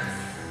night.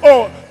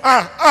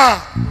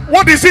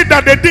 What is it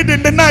that they did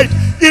in the night?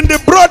 In the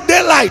broad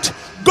daylight,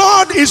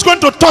 God is going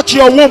to touch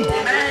your womb.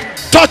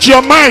 touch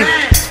your mind,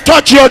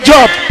 touch your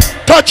job,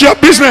 touch your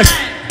business,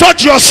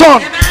 touch your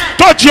son,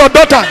 touch your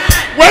daughter.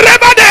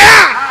 Wherever they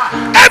are,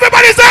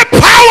 everybody say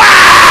power!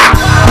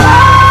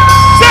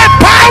 Say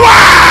power!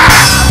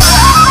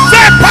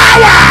 Say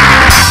power!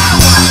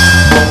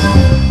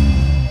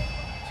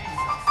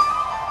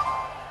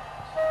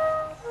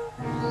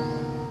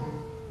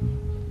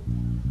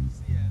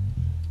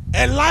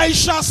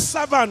 Elisha's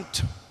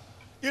servant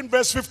in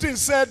verse 15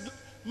 said,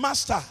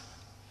 Master,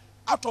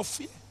 out of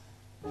fear.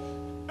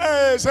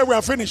 Hey, say we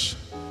are finished.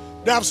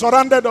 They have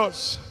surrounded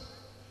us.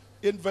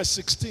 In verse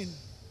 16,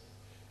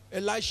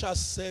 Elisha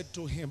said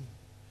to him,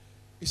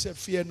 he said,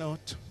 fear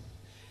not.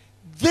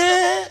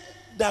 They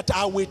that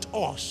are with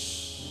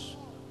us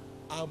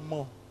are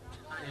more.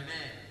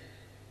 Amen.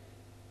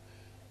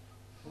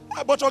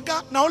 But okay,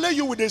 now only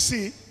you will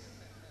see.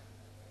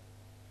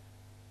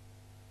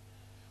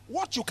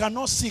 What you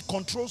cannot see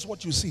controls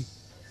what you see.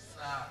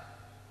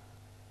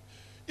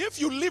 If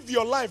you live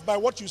your life by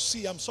what you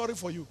see, I'm sorry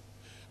for you.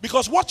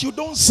 Because what you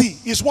don't see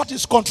is what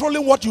is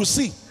controlling what you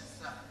see.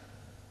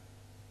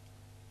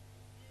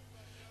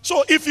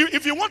 So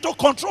if you want to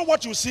control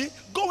what you see,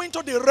 go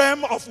into the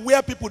realm of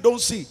where people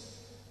don't see.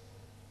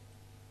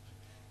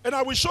 And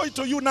I will show it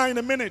to you now in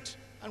a minute.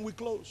 And we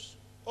close.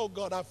 Oh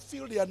God, I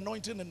feel the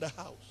anointing in the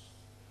house.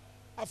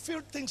 I feel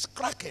things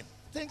cracking.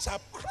 Things are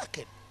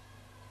cracking.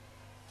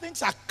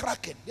 Things are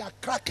cracking. They are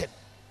cracking.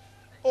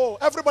 Oh,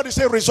 everybody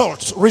say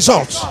results.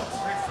 Results.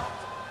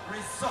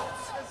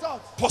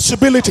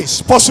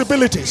 Possibilities.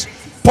 Possibilities.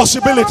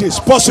 Possibilities.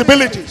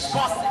 Possibilities.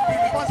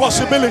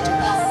 Possibilities.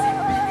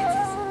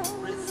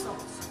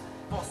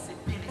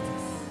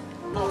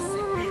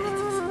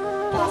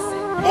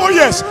 Oh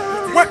yes.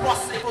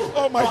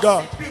 Oh my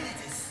God.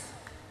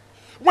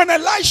 When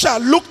Elisha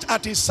looked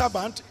at his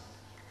servant,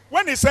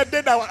 when he said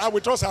that I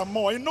will trust her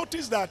more, he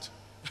noticed that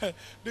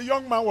the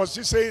young man was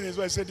just saying his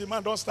way. He said, the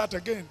man, don't start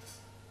again.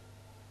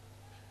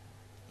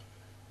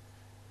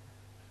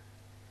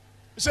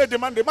 He said, the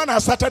man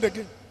has started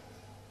again. He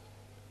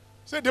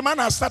said, the man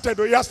has started,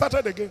 he has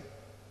started again.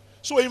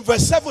 So in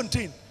verse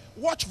 17,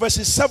 watch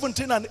verses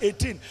 17 and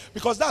 18,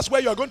 because that's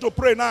where you're going to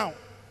pray now.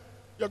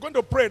 You're going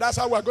to pray. That's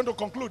how we're going to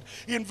conclude.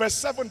 In verse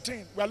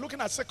 17, we're looking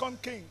at 2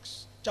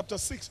 Kings chapter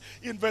 6.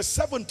 In verse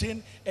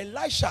 17,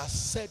 Elisha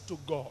said to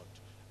God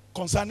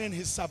concerning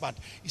his servant,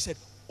 he said,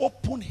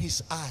 open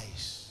his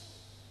eyes.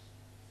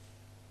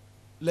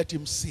 Let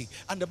him see.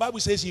 And the Bible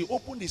says he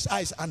opened his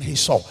eyes and he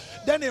saw.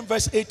 Then in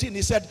verse 18,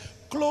 he said,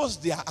 close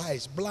their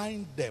eyes,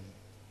 blind them.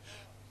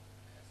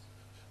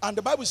 And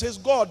the Bible says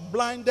God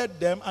blinded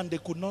them and they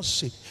could not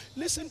see.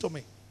 Listen to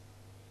me.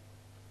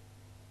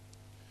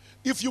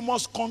 If you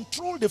must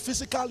control the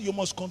physical, you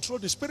must control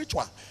the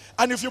spiritual.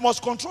 And if you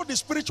must control the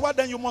spiritual,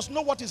 then you must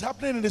know what is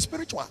happening in the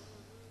spiritual.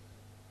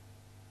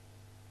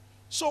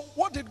 So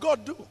what did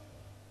God do?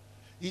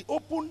 He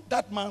opened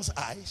that man's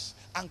eyes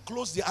and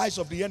closed the eyes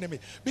of the enemy.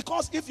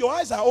 Because if your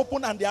eyes are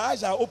open and their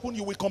eyes are open,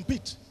 you will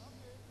compete.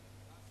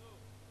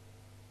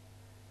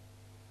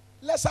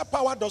 Lesser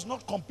power does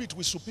not compete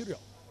with superior.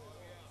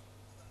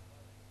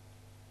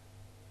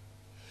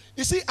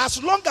 You see,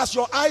 as long as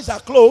your eyes are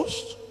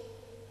closed,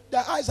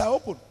 their eyes are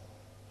open.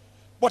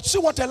 But see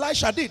what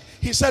Elisha did.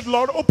 He said,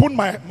 Lord, open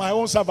my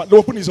own servant.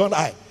 Open his own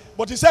eye.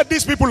 But he said,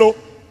 these people, oh.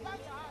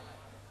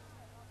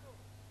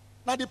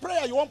 Now the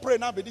prayer you won't pray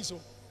now be this. Oh.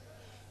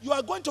 You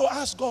are going to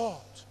ask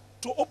God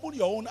to open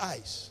your own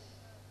eyes.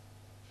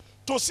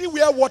 To see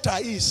where water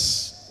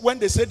is when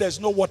they say there's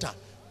no water.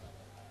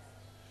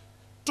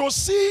 To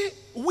see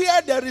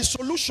where there is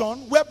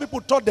solution where people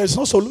thought there's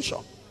no solution.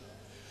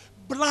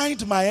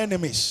 Blind my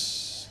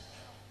enemies.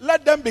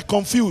 Let them be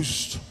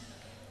confused.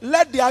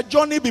 Let their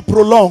journey be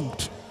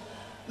prolonged.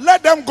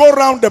 Let them go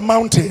around the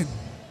mountain.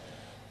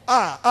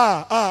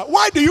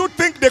 Why do you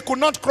think they could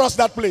not cross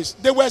that place?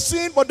 They were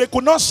seeing, but they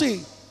could not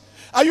see.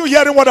 Are you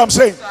hearing what I'm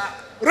saying?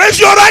 Raise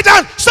your right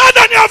hand. Stand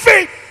on your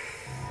feet.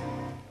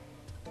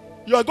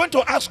 You are going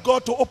to ask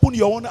God to open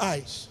your own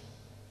eyes.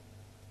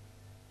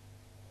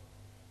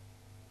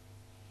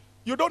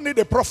 You don't need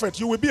a prophet.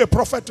 You will be a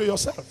prophet to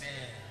yourself.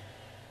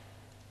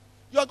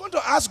 You are going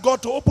to ask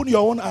God to open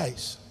your own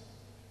eyes.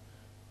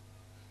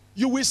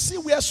 You will see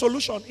where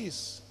solution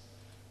is.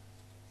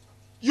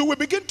 You will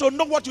begin to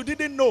know what you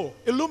didn't know.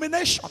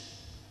 Illumination.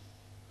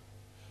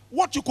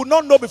 What you could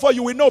not know before,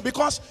 you will know.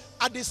 Because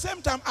at the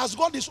same time, as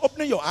God is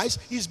opening your eyes,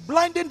 He's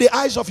blinding the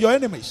eyes of your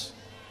enemies.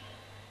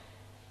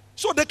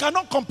 So they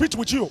cannot compete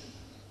with you.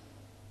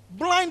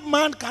 Blind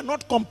man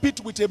cannot compete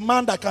with a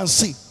man that can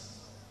see.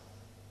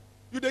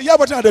 You hear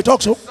what they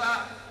talk so?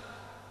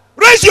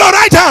 Raise your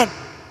right hand.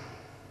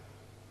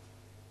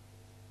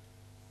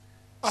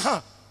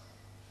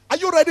 Are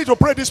you ready to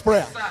pray this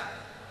prayer? Yes, sir.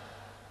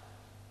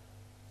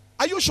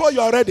 Are you sure you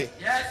are ready?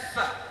 Yes,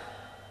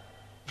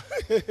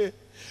 sir.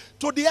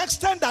 To the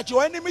extent that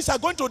your enemies are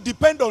going to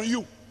depend on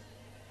you.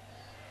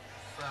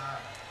 Sir.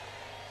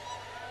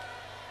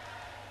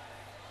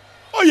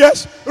 Oh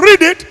yes,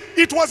 read it.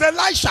 It was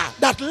Elisha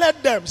that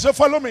led them. Say,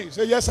 follow me.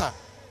 Say, yes, sir.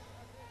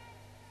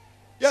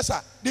 Yes,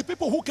 sir. The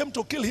people who came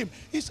to kill him,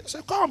 he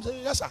said, come.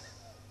 Say, yes, sir.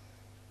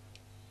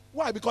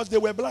 Why? Because they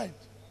were blind.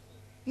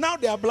 Now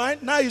they are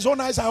blind. Now his own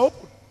eyes are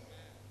open.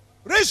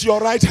 Raise your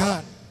right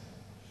hand.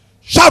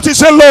 Shout and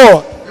say,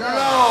 Lord.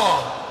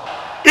 Lord.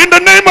 In the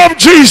name of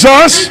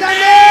Jesus. In the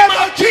name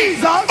of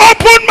Jesus.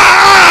 Open my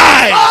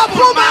eyes.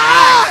 Open my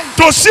eyes.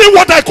 To see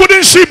what I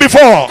couldn't see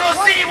before. To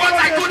see what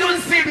I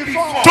couldn't see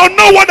before. To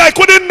know what I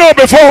couldn't know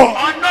before.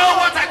 To know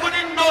what I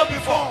couldn't know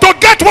before. To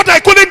get what I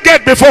couldn't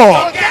get before.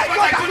 To get what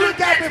I couldn't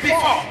get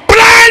before.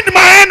 Blind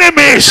my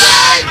enemies.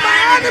 Blind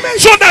my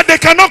enemies. So that they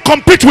cannot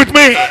compete with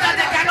me. So that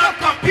they cannot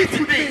compete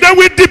with me. They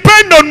will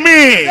depend on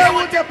me. They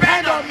will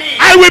depend on me.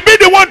 I will be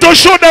the one to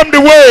show them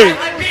the way.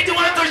 I will be the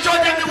one to show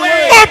them the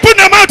way. Open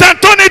your mouth and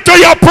turn it to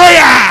your prayer.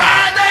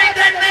 Father, in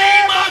the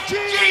name of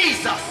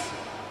Jesus,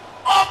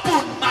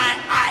 open my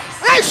eyes.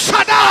 Hey,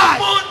 Shaddai.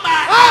 Open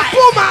my eyes.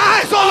 Open my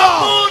eyes, oh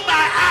Lord. Open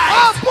my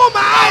eyes. Open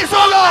my eyes,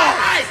 oh Lord.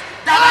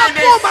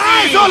 Open my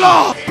eyes, oh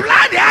Lord.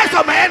 Blind the eyes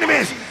of my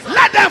enemies.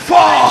 Let them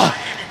fall.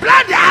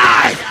 Blind the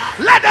eyes.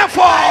 Let them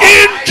fall.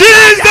 In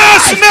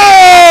Jesus'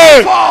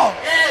 name. Fall.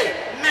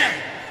 Amen.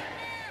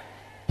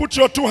 Put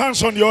your two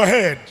hands on your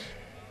head.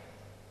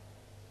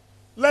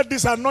 Let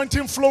this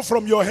anointing flow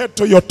from your head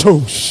to your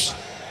toes.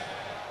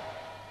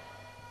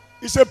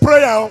 It's a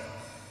prayer.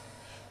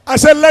 I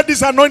said, let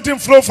this anointing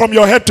flow from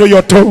your head to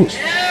your toes.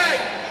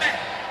 Amen.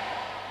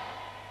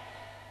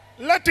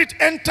 Let it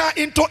enter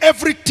into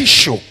every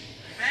tissue,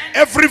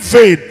 every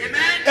vein,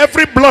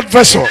 every blood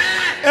vessel,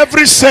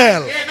 every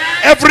cell,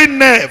 every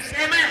nerve,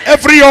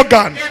 every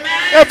organ,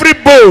 every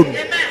bone,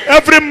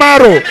 every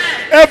marrow,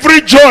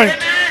 every joint.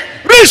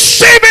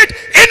 Receive it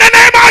in the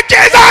name of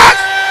Jesus.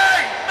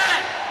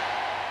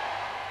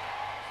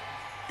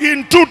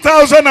 In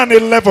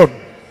 2011,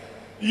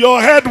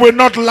 your head will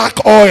not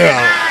lack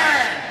oil.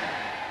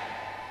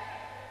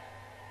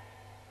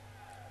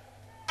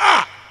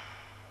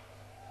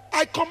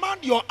 I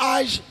command your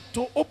eyes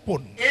to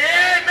open.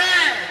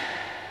 Amen.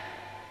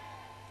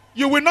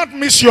 You will not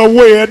miss your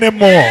way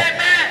anymore.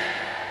 Amen.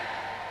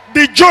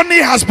 The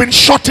journey has been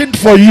shortened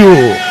for you.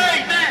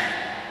 Amen.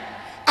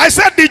 I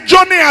said the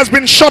journey has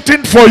been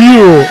shortened for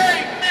you.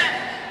 Amen.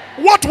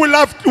 What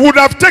would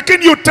have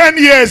taken you 10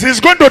 years is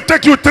going to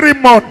take you 3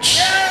 months.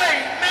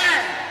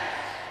 Amen.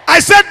 I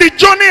said the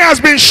journey has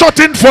been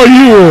shortened for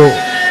you.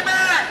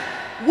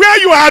 Amen. Where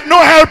you had no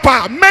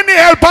helper, many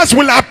helpers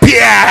will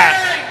appear.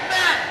 Amen.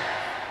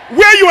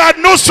 Where you had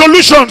no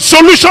solution,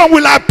 solution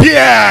will appear.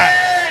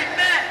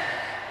 Amen.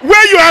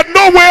 Where you had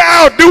no way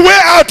out, the way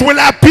out will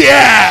appear.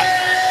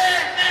 Amen.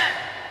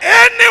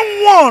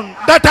 Anyone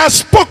that has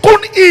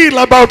spoken ill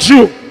about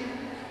you,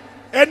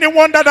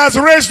 anyone that has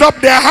raised up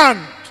their hand,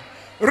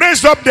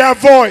 raised up their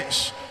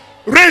voice,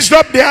 raised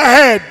up their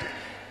head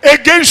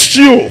against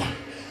you,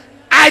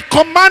 I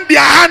command their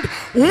hand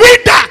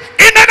wither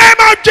in the name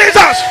of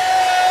Jesus.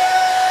 Amen.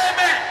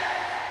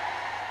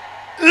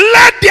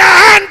 Let their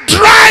hand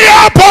dry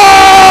up.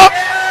 Oh.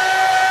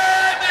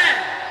 Amen.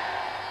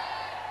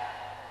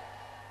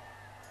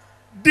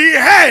 The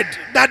head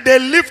that they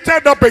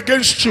lifted up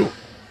against you,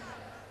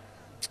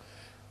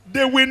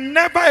 they will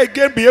never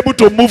again be able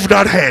to move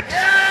that head.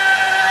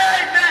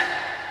 Amen.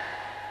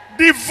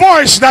 The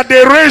voice that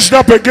they raised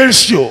up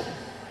against you,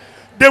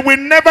 they will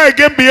never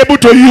again be able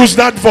to use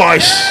that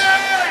voice. Amen.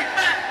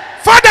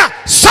 Father,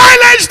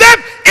 silence them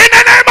in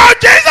the name of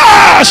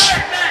Jesus.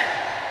 Amen.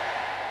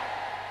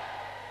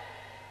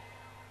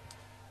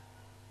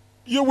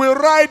 You will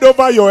ride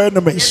over your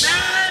enemies.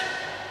 Amen.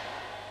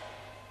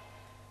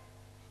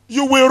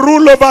 You will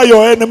rule over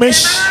your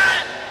enemies.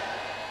 Amen.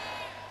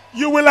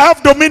 You will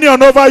have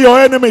dominion over your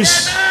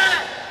enemies.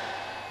 Amen.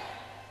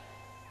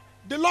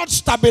 The Lord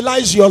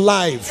stabilize your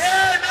life.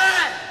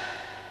 Amen.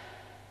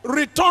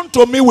 Return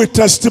to me with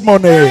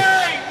testimony. Amen.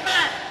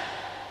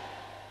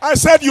 I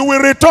said you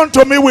will return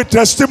to me with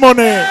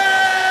testimony. Amen.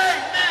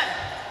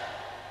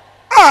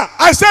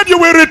 I said you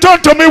will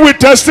return to me with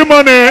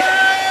testimony. Amen.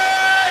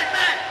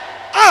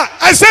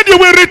 I said you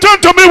will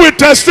return to me with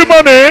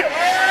testimony. Amen.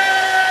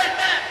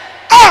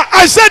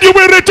 I said you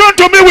will return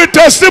to me with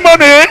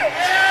testimony. Amen.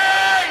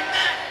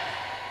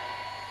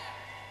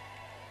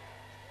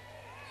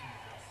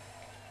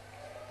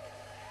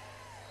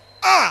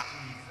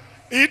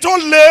 It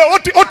only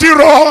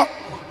Otiro.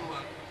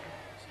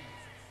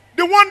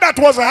 The one that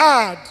was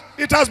hard,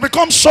 it has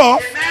become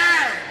soft.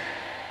 Amen.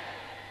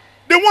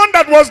 The one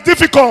that was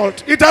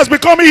difficult, it has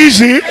become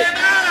easy.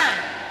 Amen.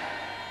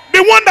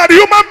 The one that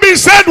human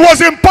beings said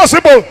was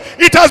impossible,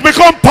 it has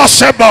become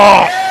possible.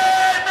 Amen.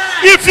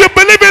 If you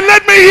believe it,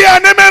 let me hear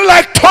an amen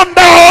like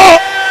thunder. Amen.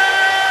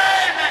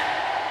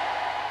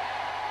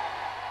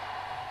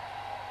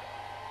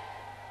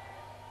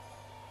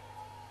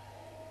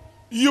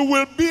 You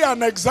will be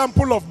an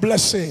example of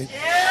blessing.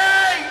 Amen.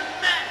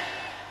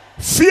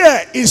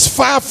 Fear is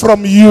far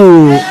from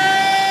you.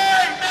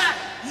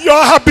 Amen.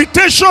 Your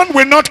habitation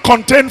will not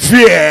contain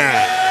fear.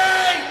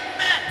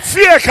 Amen.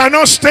 Fear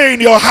cannot stay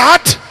in your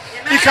heart.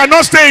 It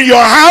cannot stay in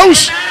your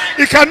house.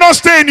 It cannot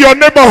stay in your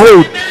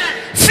neighborhood.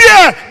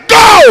 Fear,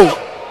 go!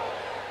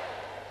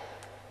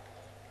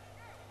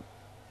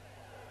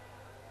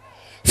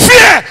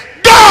 Fear,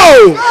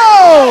 go!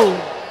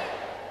 Oh.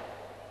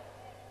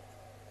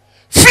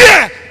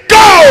 Fear,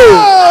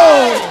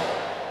 go!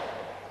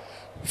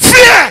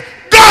 Fear,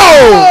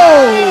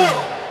 go!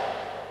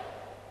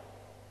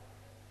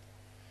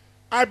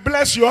 I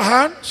bless your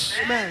hands.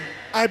 Amen.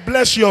 I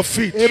bless your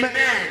feet. Amen.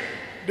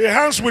 The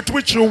hands with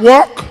which you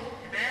walk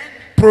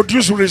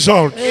produce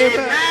results.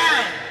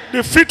 Amen.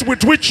 The feet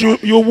with which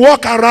you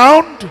walk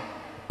around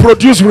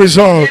produce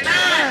results.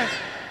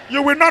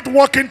 You will not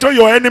walk into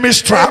your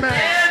enemy's trap.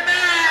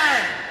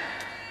 Amen.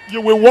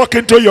 You will walk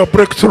into your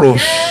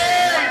breakthroughs.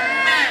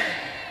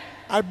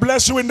 I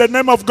bless you in the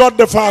name of God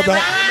the Father,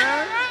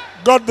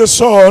 God the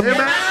Son,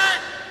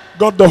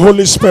 God the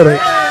Holy Spirit.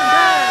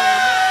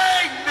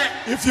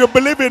 If you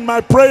believe in my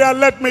prayer,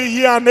 let me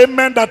hear an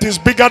amen that is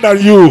bigger than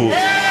you.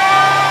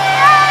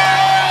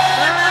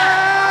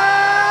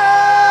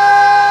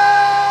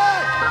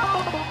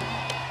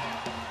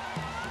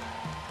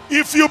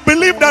 If you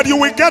believe that you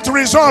will get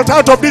result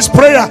out of this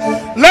prayer,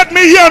 let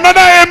me hear another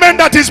amen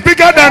that is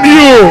bigger than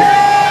you.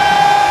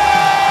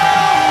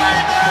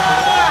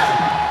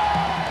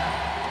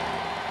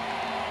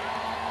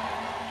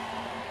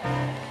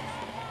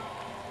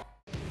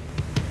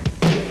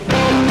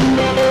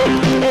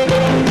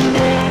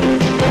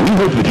 We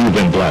hope that you've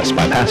been blessed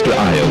by Pastor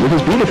Aya with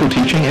his beautiful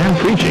teaching and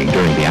preaching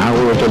during the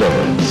hour of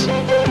deliverance.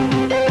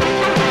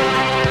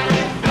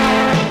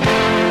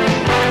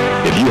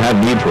 If you have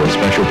need for a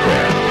special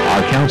prayer,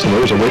 our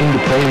counselors are waiting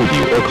to pray with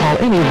you or call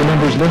any of the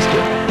numbers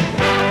listed.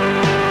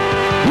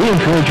 We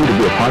encourage you to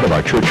be a part of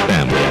our church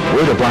family at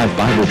Word of Life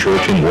Bible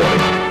Church in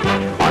Warren.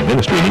 Our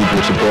ministry needs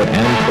your support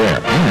and prayer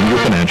and your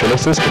financial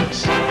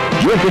assistance.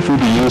 Your gift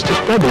will be used to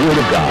spread the Word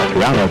of God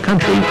throughout our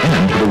country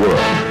and to the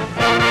world.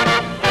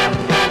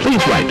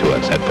 Please write to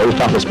us at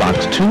Post Office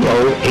Box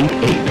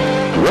 2088,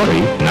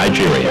 Warri,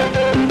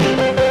 Nigeria.